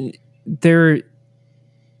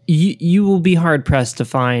you will be hard pressed to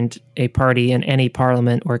find a party in any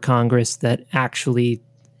parliament or Congress that actually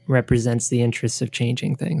represents the interests of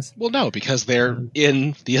changing things. Well, no, because they're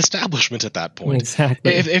in the establishment at that point.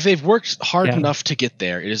 Exactly. If they've worked hard enough to get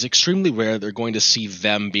there, it is extremely rare they're going to see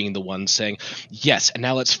them being the ones saying, yes, and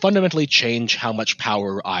now let's fundamentally change how much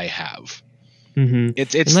power I have. Mm-hmm.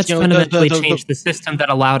 It's and let's fundamentally change the system that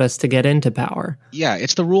allowed us to get into power. Yeah,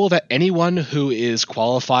 it's the rule that anyone who is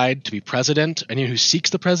qualified to be president, anyone who seeks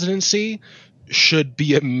the presidency, should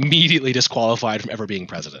be immediately disqualified from ever being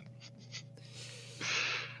president.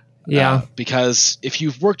 Yeah. Because if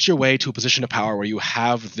you've worked your way to a position of power where you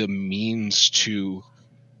have the means to,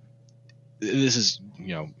 this is,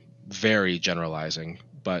 very generalizing,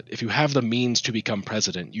 but if you have the means to become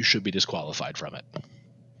president, you should be disqualified from it.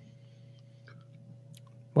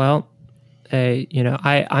 Well, I'm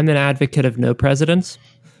an advocate of no presidents.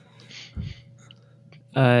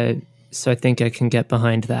 So I think I can get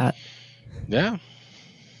behind that. Yeah.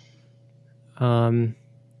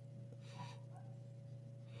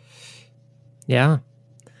 Yeah.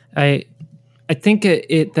 I think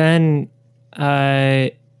it then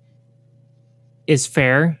is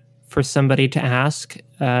fair for somebody to ask.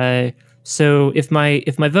 So if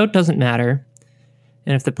my vote doesn't matter,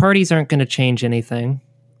 and if the parties aren't going to change anything,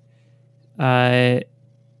 and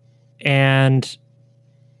and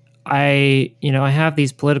I have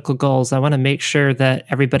these political goals. I want to make sure that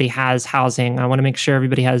everybody has housing. I want to make sure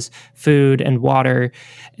everybody has food and water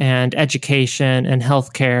and education and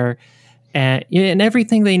healthcare and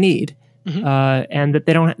everything they need, and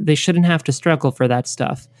that they shouldn't have to struggle for that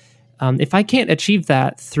stuff. If I can't achieve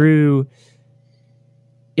that through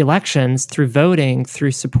elections, through voting,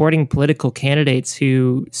 through supporting political candidates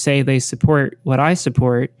who say they support what I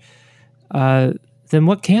support, then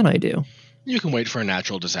what can I do? You can wait for a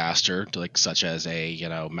natural disaster, such as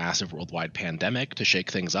a massive worldwide pandemic, to shake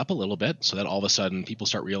things up a little bit, so that all of a sudden people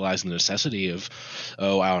start realizing the necessity of,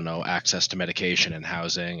 access to medication and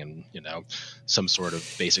housing, and some sort of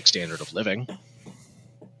basic standard of living.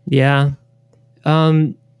 Yeah,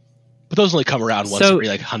 but those only come around once every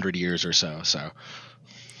 100 years or so. So,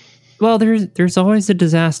 well, there's always a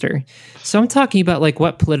disaster. So I'm talking about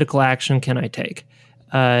what political action can I take?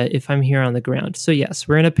 If I'm here on the ground. So yes,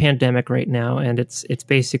 we're in a pandemic right now, and it's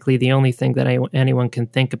basically the only thing that anyone can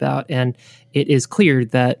think about. And it is clear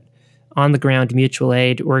that on the ground mutual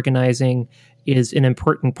aid organizing is an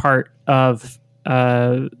important part of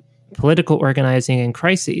political organizing in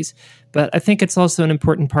crises. But I think it's also an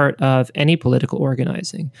important part of any political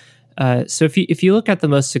organizing. So if you look at the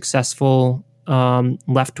most successful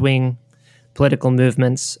left-wing political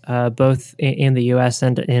movements, both in the U.S.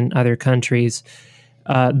 and in other countries,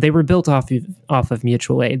 they were built off of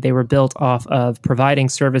mutual aid. They were built off of providing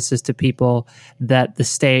services to people that the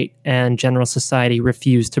state and general society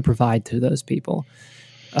refused to provide to those people.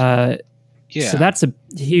 So that's a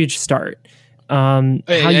huge start. How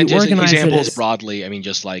you organize examples it is, broadly. I mean,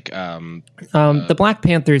 just the Black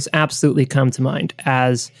Panthers absolutely come to mind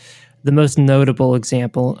as the most notable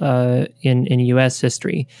example in U.S.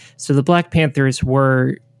 history. So the Black Panthers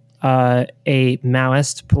were a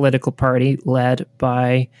Maoist political party led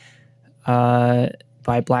by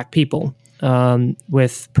Black people,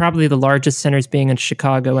 with probably the largest centers being in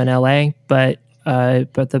Chicago and L.A. But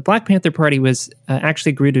the Black Panther Party was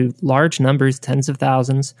actually grew to large numbers, tens of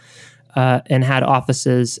thousands, and had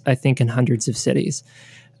offices, I think, in hundreds of cities.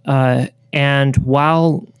 And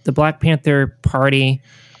while the Black Panther Party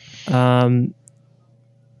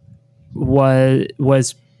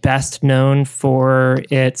was best known for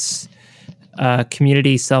its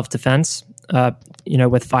community self-defense,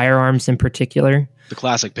 with firearms in particular. The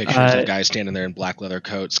classic pictures of guys standing there in black leather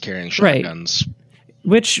coats carrying shotguns.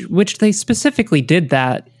 Right. Which they specifically did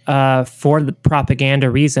that for the propaganda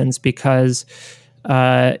reasons, because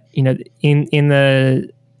in the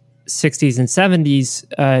 60s and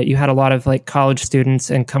 70s, you had a lot of college students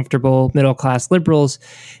and comfortable middle-class liberals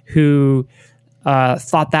who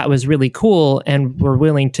thought that was really cool and were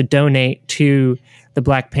willing to donate to the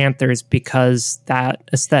Black Panthers because that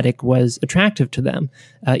aesthetic was attractive to them,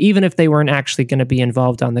 even if they weren't actually going to be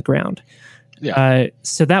involved on the ground. Yeah.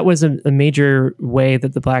 So that was a major way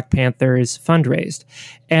that the Black Panthers fundraised.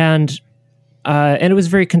 And it was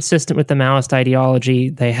very consistent with the Maoist ideology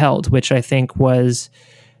they held, which I think was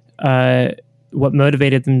what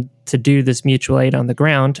motivated them to do this mutual aid on the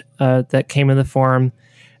ground that came in the form.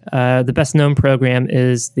 The best known program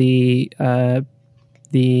is the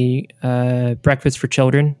Breakfast for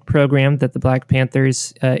Children program that the Black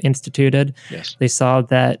Panthers instituted. Yes. They saw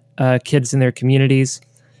that kids in their communities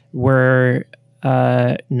were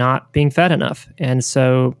not being fed enough, and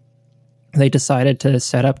so they decided to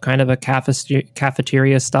set up kind of a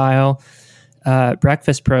cafeteria style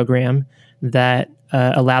breakfast program that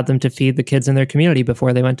allowed them to feed the kids in their community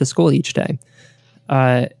before they went to school each day.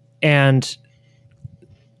 And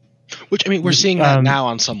which, I mean, we're seeing that now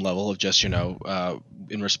on some level of just,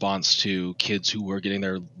 in response to kids who were getting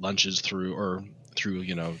their lunches through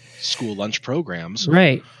school lunch programs.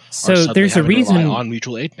 Right. So there's a reason on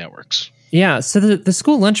mutual aid networks. Yeah, so the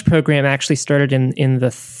school lunch program actually started in the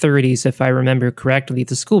 30s, if I remember correctly.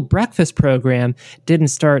 The school breakfast program didn't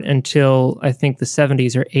start until, I think, the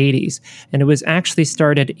 70s or 80s. And it was actually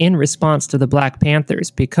started in response to the Black Panthers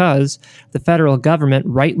because the federal government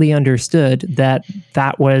rightly understood that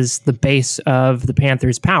that was the base of the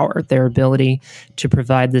Panthers' power, their ability to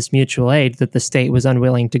provide this mutual aid that the state was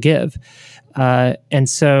unwilling to give. And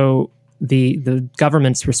so the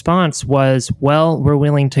government's response was, well, we're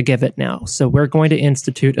willing to give it now. So we're going to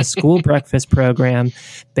institute a school breakfast program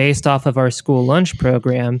based off of our school lunch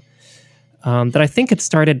program that I think it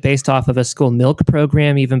started based off of a school milk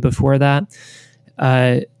program even before that.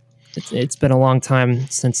 It's been a long time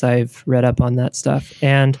since I've read up on that stuff.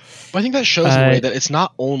 And I think that shows in a way that it's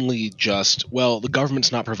not only just, well, the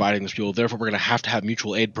government's not providing this people, therefore we're going to have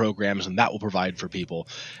mutual aid programs and that will provide for people.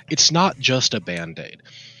 It's not just a Band-Aid.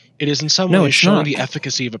 It is in some No, ways it's showing not. the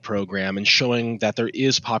efficacy of a program and showing that there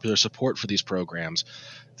is popular support for these programs.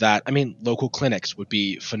 That, I mean, local clinics would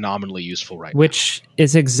be phenomenally useful right now. Which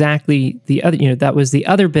is exactly the other, that was the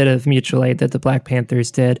other bit of mutual aid that the Black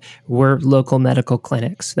Panthers did, were local medical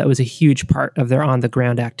clinics. That was a huge part of their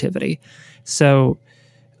on-the-ground activity. So,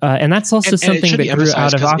 and that's also something that grew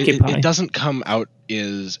out of Occupy. It doesn't come out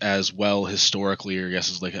as well historically, or I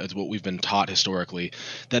guess as what we've been taught historically,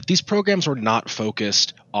 that these programs were not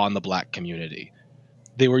focused on the Black community.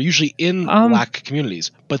 They were usually in Black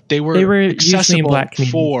communities, but they were accessible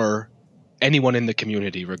for anyone in the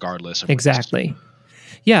community, regardless of race. Exactly.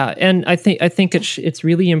 Yeah, and I think it's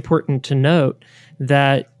really important to note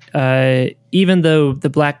that even though the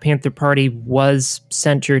Black Panther Party was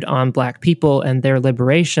centered on Black people and their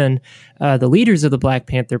liberation, the leaders of the Black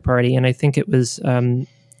Panther Party, and I think it was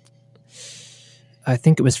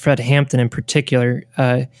Fred Hampton in particular,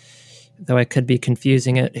 though I could be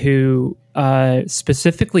confusing it, who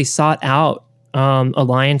specifically sought out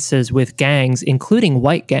alliances with gangs, including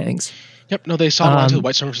white gangs. Yep, no, they sought alliances with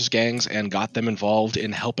white supremacist gangs and got them involved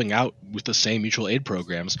in helping out with the same mutual aid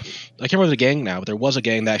programs. I can't remember the gang now, but there was a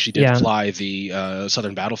gang that actually did fly the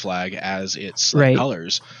Southern battle flag as its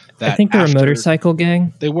colors. I think they were a motorcycle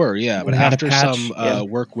gang. They were, yeah, but after some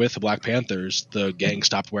work with the Black Panthers, the gang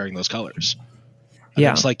stopped wearing those colors. And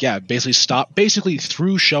it's like, basically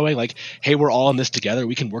through showing like, hey, we're all in this together,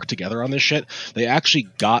 we can work together on this shit, they actually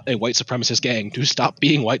got a white supremacist gang to stop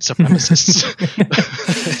being white supremacists.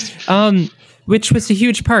 Which was a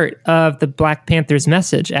huge part of the Black Panthers'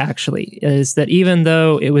 message, actually, is that even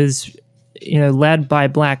though it was led by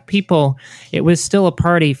Black people, it was still a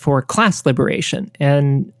party for class liberation.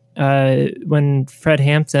 And when Fred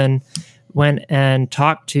Hampton went and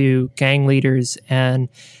talked to gang leaders and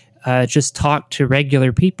just talked to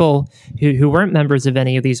regular people who weren't members of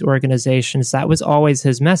any of these organizations, that was always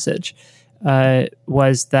his message,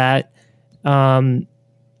 was that, that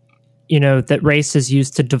race is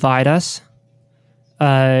used to divide us,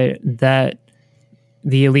 that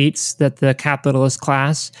the elites, that the capitalist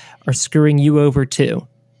class are screwing you over too.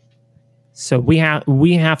 So we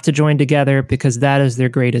have to join together because that is their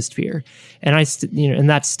greatest fear, and and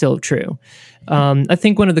that's still true. I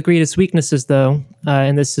think one of the greatest weaknesses, though,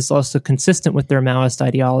 and this is also consistent with their Maoist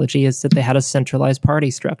ideology, is that they had a centralized party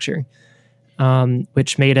structure,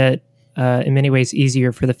 which made it in many ways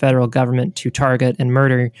easier for the federal government to target and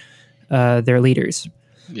murder their leaders.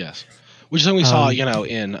 Yes, which is something we saw,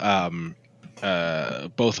 in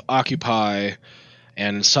both Occupy.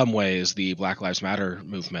 And in some ways, the Black Lives Matter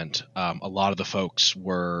movement, a lot of the folks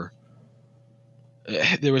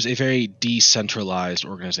there was a very decentralized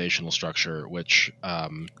organizational structure, which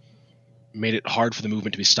made it hard for the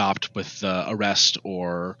movement to be stopped with arrest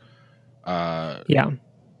or, I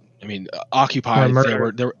mean, Occupy. There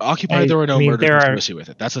were no murders associated with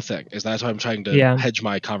it. That's the thing. That's why I'm trying to hedge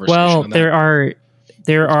my conversation. Well, on that.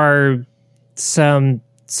 there are some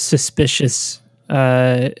suspicious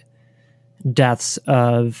deaths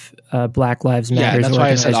of Black Lives Matter. Yeah, that's why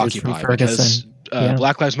I said Occupy, because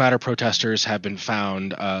Black Lives Matter protesters have been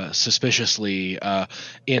found suspiciously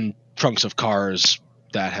in trunks of cars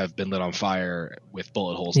that have been lit on fire with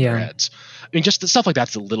bullet holes in their heads. I mean, just stuff like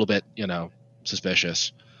that's a little bit,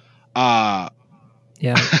 suspicious. And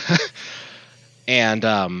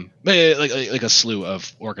like a slew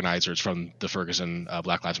of organizers from the Ferguson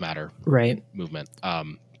Black Lives Matter movement.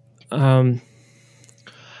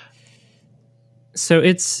 So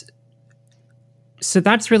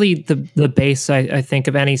that's really the base, I think,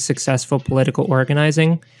 of any successful political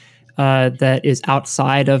organizing that is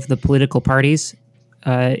outside of the political parties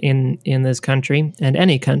in this country and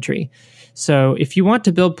any country. So if you want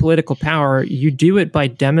to build political power, you do it by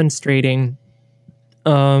demonstrating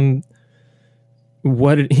what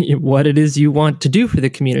it is you want to do for the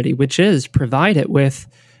community, which is provide it with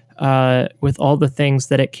all the things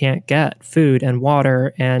that it can't get: food and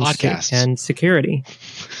water and security.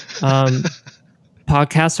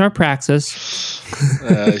 Podcasts are praxis.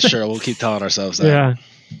 Sure, we'll keep telling ourselves that.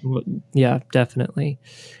 Yeah, definitely.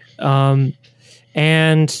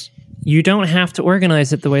 And you don't have to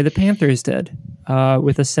organize it the way the Panthers did,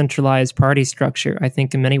 with a centralized party structure. I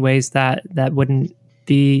think in many ways that wouldn't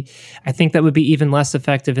be. I think that would be even less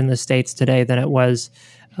effective in the States today than it was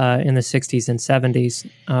in the 60s and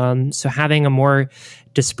 70s. So having a more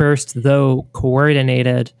dispersed, though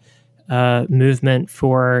coordinated, movement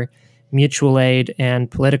for mutual aid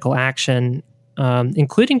and political action,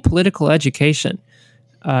 including political education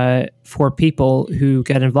for people who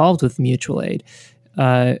get involved with mutual aid,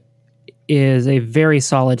 is a very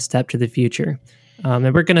solid step to the future.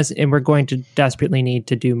 And we're going to desperately need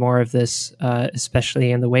to do more of this,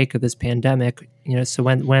 especially in the wake of this pandemic. So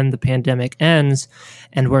when the pandemic ends,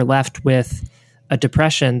 and we're left with a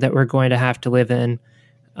depression that we're going to have to live in,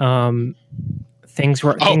 things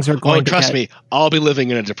are going to trust me, I'll be living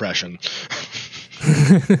in a depression.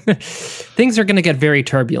 Things are going to get very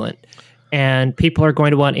turbulent, and people are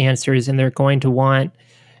going to want answers, and they're going to want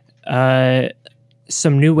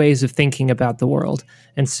some new ways of thinking about the world.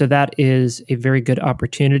 And so that is a very good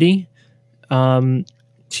opportunity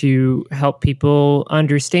to help people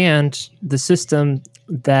understand the system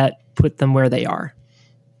that put them where they are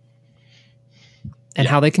and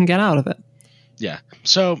how they can get out of it. Yeah.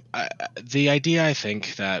 So the idea, I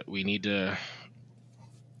think, that we need to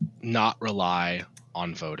not rely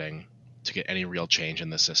on voting to get any real change in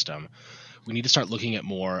the system. We need to start looking at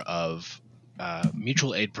more of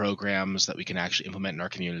mutual aid programs that we can actually implement in our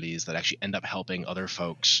communities that actually end up helping other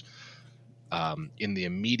folks in the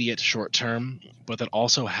immediate short term, but that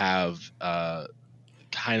also have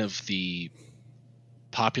kind of the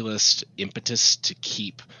populist impetus to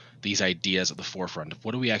keep these ideas at the forefront of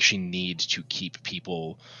what do we actually need to keep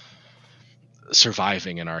people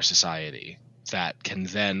surviving in our society that can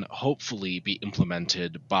then hopefully be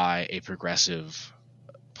implemented by a progressive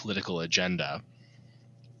political agenda.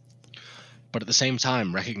 But at the same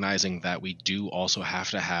time, recognizing that we do also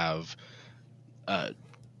have to have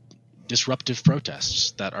disruptive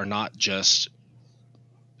protests that are not just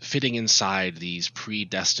fitting inside these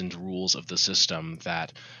predestined rules of the system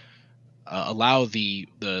that allow the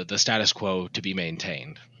status quo to be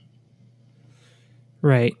maintained.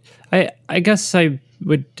 Right. I guess I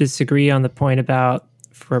would disagree on the point about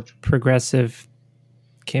for a progressive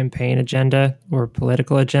campaign agenda or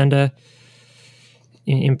political agenda,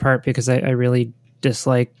 in part because I really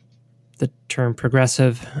dislike the term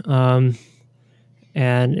progressive,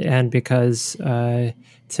 and because to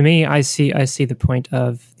me I see the point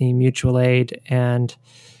of the mutual aid and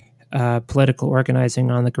political organizing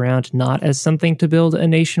on the ground not as something to build a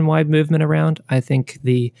nationwide movement around. I think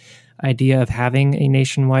the idea of having a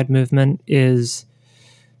nationwide movement is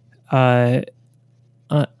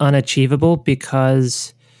unachievable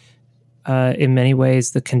because in many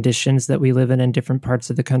ways the conditions that we live in different parts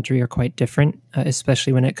of the country are quite different,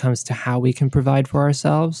 especially when it comes to how we can provide for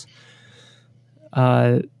ourselves.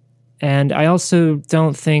 And I also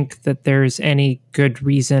don't think that there's any good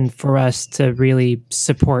reason for us to really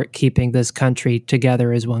support keeping this country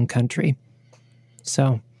together as one country.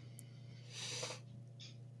 So,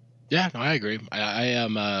 yeah, no, I agree. I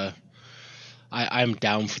am I'm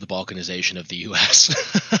down for the balkanization of the U.S.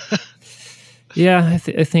 Yeah,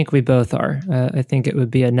 I think we both are. I think it would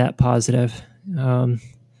be a net positive. But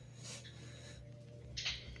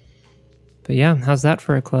yeah, how's that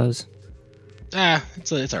for a close?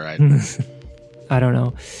 It's all right. I don't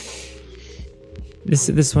know.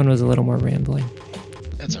 This one was a little more rambling.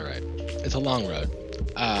 That's all right. It's a long road.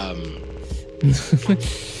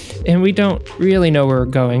 And we don't really know where we're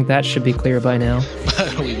going. That should be clear by now.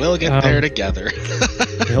 We will get there together.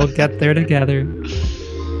 We'll get there together.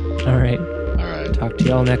 All right. All right. Talk to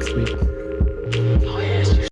y'all next week.